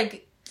like his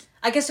like,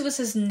 I guess it was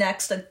his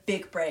next like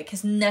big break,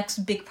 his next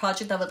big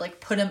project that would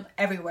like put him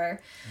everywhere.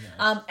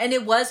 Yes. And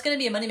it was gonna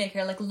be a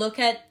moneymaker. Like, look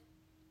at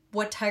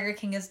what Tiger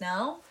King is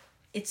now.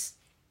 It's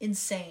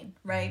insane,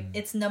 right?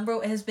 It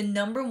has been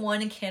number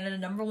one in Canada,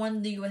 number one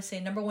in the USA,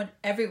 number one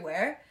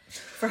everywhere.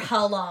 For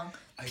how long?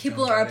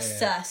 People are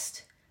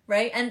obsessed,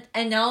 right?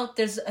 And now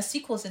there's a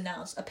sequel's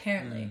announced,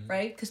 apparently,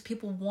 right? Because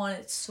people want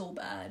it so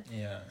bad.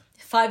 Yeah.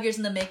 5 years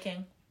in the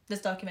making,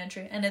 this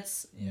documentary, and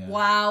it's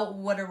wow,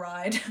 what a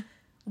ride.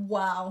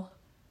 Wow.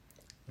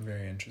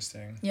 Very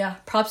interesting. Yeah,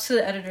 props to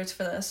the editors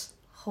for this.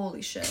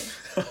 Holy shit.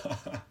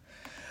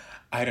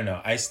 I don't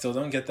know. I still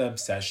don't get the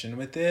obsession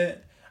with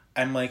it.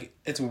 I'm like,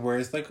 it's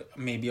worth like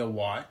maybe a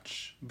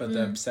watch, but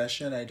the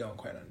obsession I don't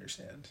quite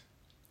understand.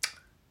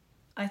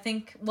 I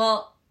think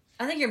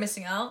you're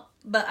missing out,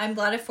 but I'm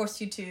glad I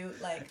forced you to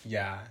like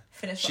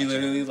finish. She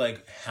literally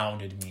like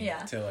hounded me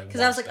to like,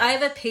 because I was like, I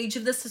have a page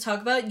of this to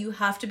talk about. You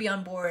have to be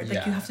on board.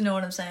 Like you have to know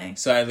what I'm saying.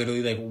 So I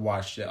literally like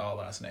watched it all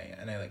last night,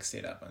 and I like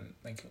stayed up and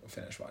like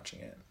finished watching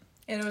it.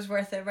 And it was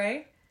worth it,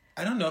 right?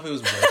 I don't know if it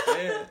was worth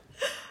it.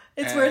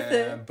 It's worth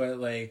it, but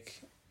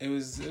like it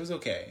was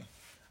okay.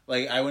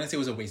 Like I wouldn't say it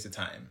was a waste of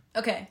time.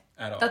 Okay,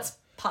 at all. That's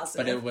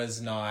positive. But it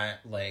was not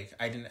like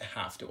I didn't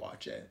have to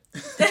watch it.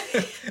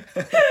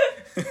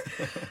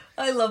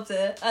 I loved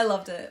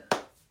it.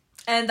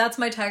 And that's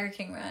my Tiger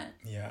King rant.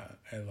 Yeah,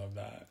 I love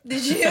that.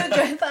 Did you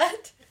enjoy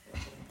that?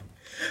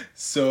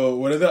 So,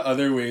 what are the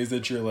other ways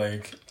that you're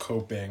like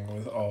coping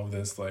with all of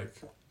this like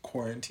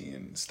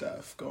quarantine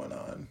stuff going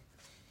on?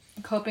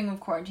 Coping with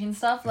quarantine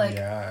stuff, like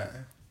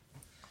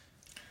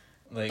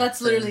like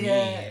that's literally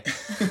it.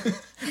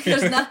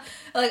 There's not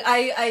like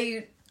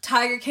I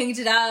Tiger Kinged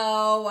it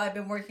out. I've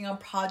been working on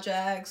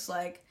projects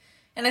like,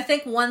 and I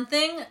think one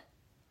thing,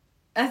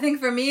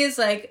 for me is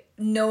like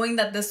knowing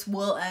that this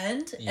will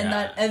end and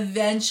that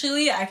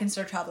eventually I can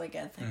start traveling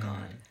again. Thank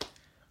God.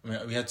 I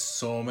mean, we had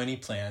so many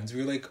plans.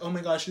 We were like, oh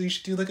my gosh, we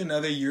should do like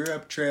another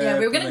Europe trip. Yeah,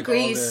 we were going to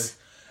Greece.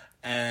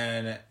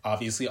 And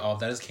obviously all of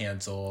that is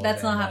canceled.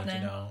 That's not like,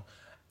 happening. You know,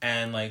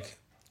 and like,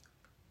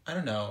 I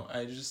don't know.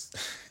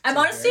 I'm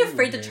honestly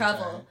afraid to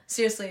travel. Time.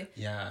 Seriously.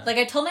 Yeah. Like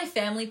I told my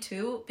family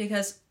too,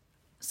 because,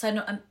 side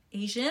note, I'm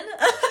Asian.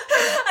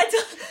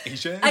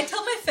 Asian? I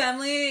told my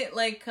family,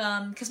 like,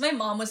 because my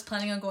mom was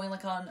planning on going,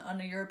 like, on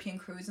a European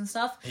cruise and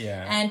stuff.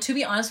 Yeah. And to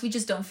be honest, we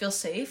just don't feel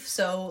safe.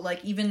 So,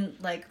 like, even,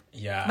 like,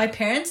 my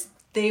parents,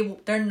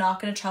 they're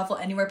not going to travel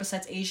anywhere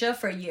besides Asia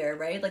for a year,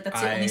 right? Like, that's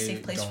the only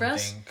safe place for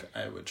us. I don't think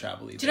I would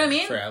travel either. Do you know what I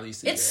mean? For at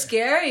least a year. It's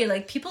scary.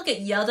 Like, people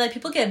get yelled at.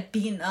 People get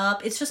beaten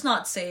up. It's just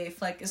not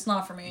safe. Like, it's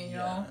not for me, you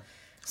know?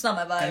 It's not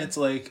my vibe. And it's,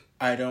 like,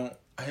 I don't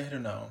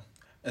know.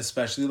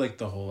 Especially, like,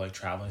 the whole, like,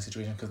 traveling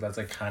situation, because that's,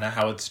 like, kind of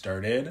how it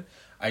started.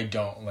 I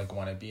don't, like,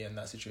 want to be in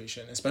that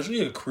situation.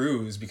 Especially a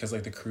cruise, because,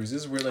 like, the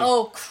cruises were, like...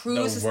 Oh,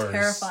 cruise is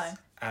terrifying.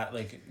 At,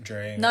 like,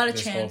 during not a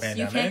this chance. whole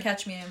pandemic. You can't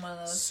catch me in one of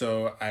those.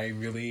 So, I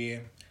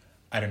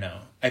don't know.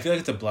 I feel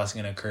like it's a blessing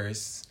and a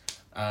curse.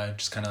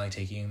 Just kind of, like,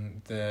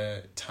 taking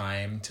the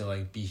time to,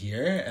 like, be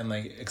here and,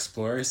 like,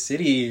 explore a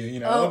city, you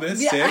know?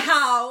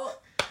 How?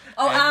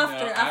 Oh, and,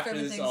 after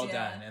everything's all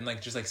done, and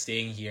like just like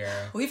staying here.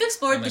 We've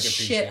explored and, like, the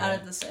shit out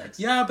of the Six.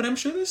 Yeah, but I'm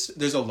sure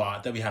there's a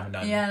lot that we haven't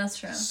done. Yeah, that's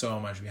true. So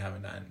much we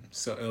haven't done.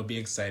 So it'll be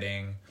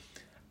exciting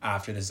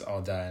after this is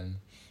all done.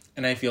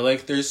 And I feel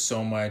like there's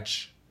so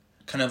much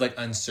kind of like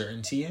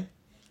uncertainty.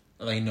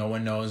 Like no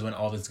one knows when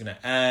all this is gonna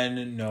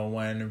end. No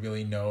one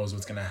really knows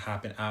what's gonna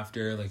happen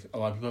after. Like a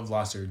lot of people have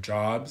lost their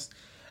jobs,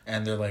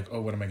 and they're like,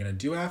 "Oh, what am I gonna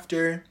do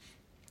after?"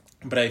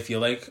 But I feel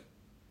like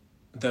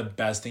the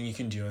best thing you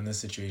can do in this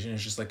situation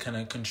is just like kind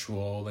of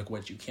control like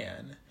what you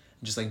can,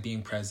 just like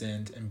being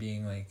present and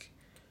being like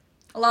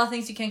a lot of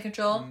things you can't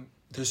control.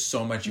 There's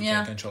so much you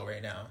can't control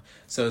right now,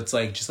 so it's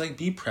like just like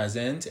be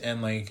present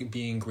and like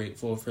being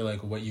grateful for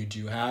like what you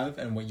do have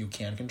and what you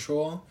can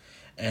control,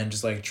 and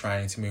just like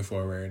trying to move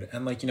forward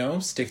and like, you know,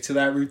 stick to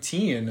that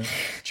routine.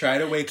 Try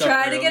to wake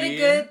up early. Get a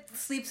good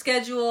sleep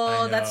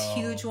schedule. That's a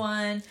huge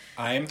one.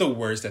 I am the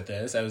worst at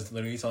this. I was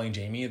literally telling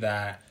Jamie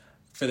that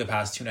for the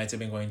past 2 nights I've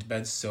been going to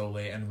bed so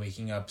late and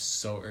waking up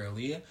so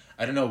early.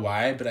 I don't know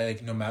why, but I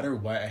like no matter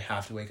what I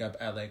have to wake up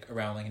at like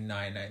around like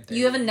 9:30.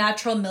 You have a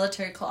natural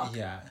military clock.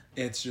 Yeah.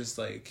 It's just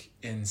like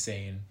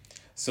insane.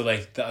 So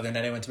like the other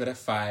night I went to bed at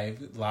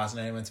 5. Last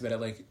night I went to bed at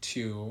like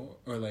 2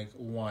 or like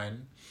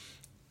 1.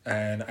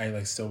 And I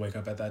like still wake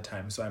up at that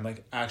time. So I'm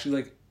like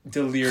actually like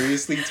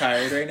deliriously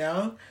tired right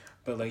now.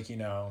 But like, you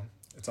know,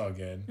 it's all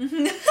good. But,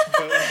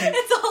 like,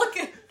 it's all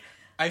good.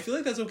 I feel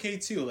like that's okay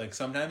too. Like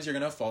sometimes you're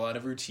gonna fall out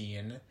of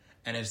routine,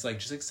 and it's like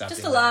just accept.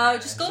 Just allow.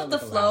 Just go with the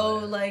flow.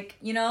 Like,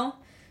 you know.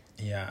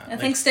 Yeah. I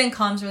think staying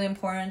calm is really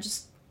important.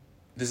 Just.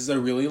 This is a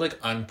really like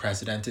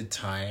unprecedented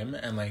time,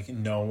 and like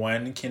no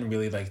one can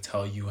really like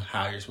tell you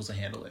how you're supposed to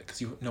handle it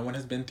because no one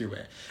has been through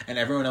it, and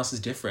everyone else is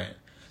different.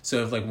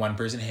 So if like one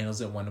person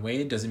handles it one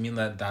way, it doesn't mean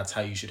that that's how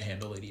you should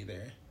handle it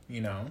either.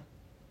 You know.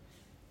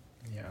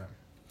 Yeah.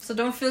 So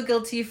don't feel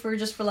guilty for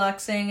just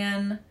relaxing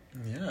and.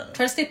 Yeah.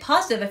 Try to stay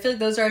positive. I feel like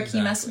those are our key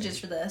messages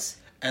for this.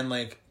 And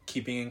like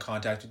keeping in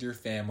contact with your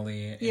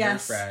family and your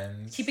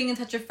friends. Keeping in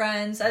touch with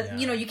friends.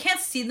 You know, you can't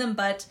see them,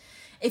 but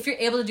if you're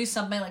able to do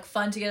something like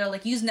fun together,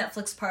 like use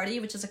Netflix Party,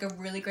 which is like a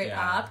really great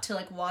app to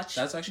like watch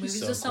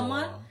movies with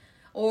someone.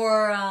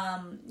 Or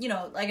you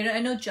know, like I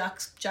know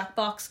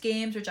Jackbox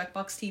games or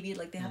Jackbox TV,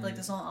 like they have like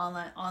this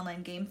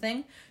online game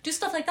thing. Do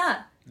stuff like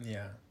that.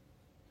 Yeah.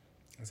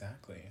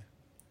 Exactly.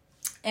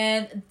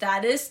 And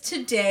that is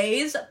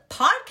today's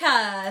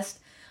podcast.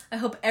 I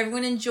hope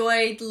everyone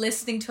enjoyed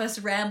listening to us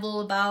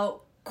ramble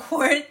about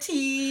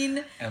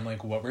quarantine and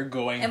like what we're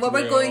going and through.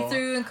 What we're going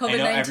through in COVID-19. I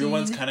know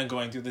everyone's kind of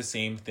going through the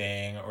same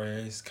thing, or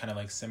it's kind of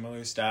like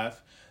similar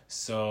stuff.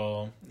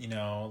 So, you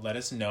know, let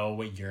us know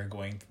what you're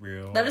going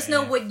through. Let us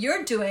know what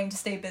you're doing to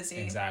stay busy.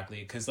 Exactly.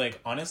 Because, like,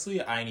 honestly,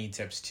 I need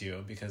tips,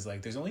 too. Because,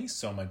 like, there's only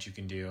so much you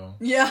can do.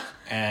 Yeah.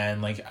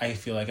 And, like, I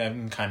feel like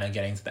I'm kind of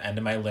getting to the end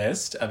of my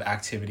list of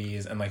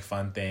activities and, like,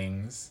 fun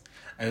things.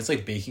 I was,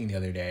 like, baking the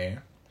other day.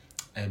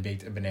 I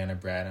baked a banana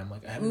bread. I'm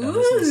like, I haven't done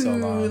this in so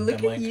long.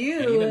 Look I'm at like,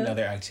 you. I need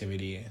another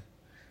activity.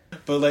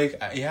 But,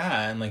 like,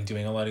 yeah, and, like,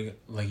 doing a lot of,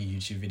 like,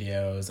 YouTube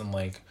videos and,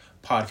 like,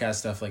 podcast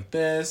stuff like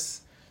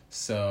this.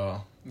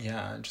 So,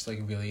 yeah, just,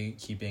 like, really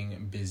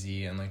keeping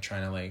busy and, like,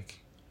 trying to, like,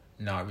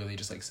 not really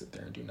just, like, sit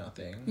there and do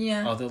nothing.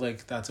 Yeah. Although,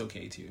 like, that's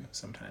okay, too,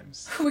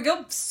 sometimes. We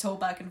go so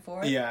back and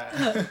forth.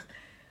 Yeah.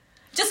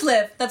 Just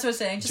live. That's what I'm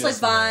saying. Just like,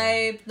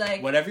 vibe.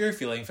 Like, whatever you're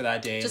feeling for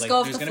that day. Just like, go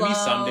with there's the gonna be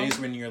flow. some days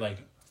when you're, like,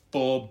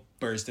 full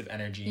burst of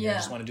energy. Yeah. You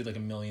just want to do, like,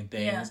 a million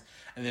things. Yeah.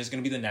 And there's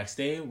gonna be the next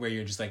day where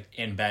you're just, like,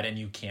 in bed and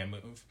you can't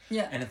move.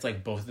 Yeah. And it's,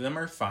 like, both of them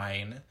are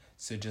fine.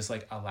 So just,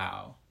 like,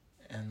 allow.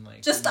 And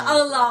like just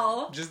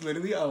allow. Just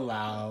literally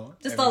allow.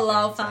 Just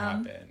allow, to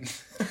happen.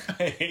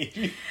 I hate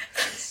you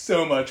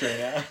so much right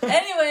now.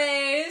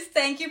 Anyways,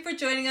 thank you for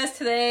joining us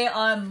today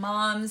on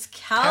Mom's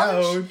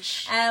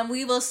Couch. And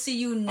we will see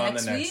you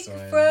next week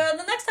for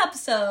the next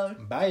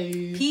episode.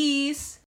 Bye. Peace.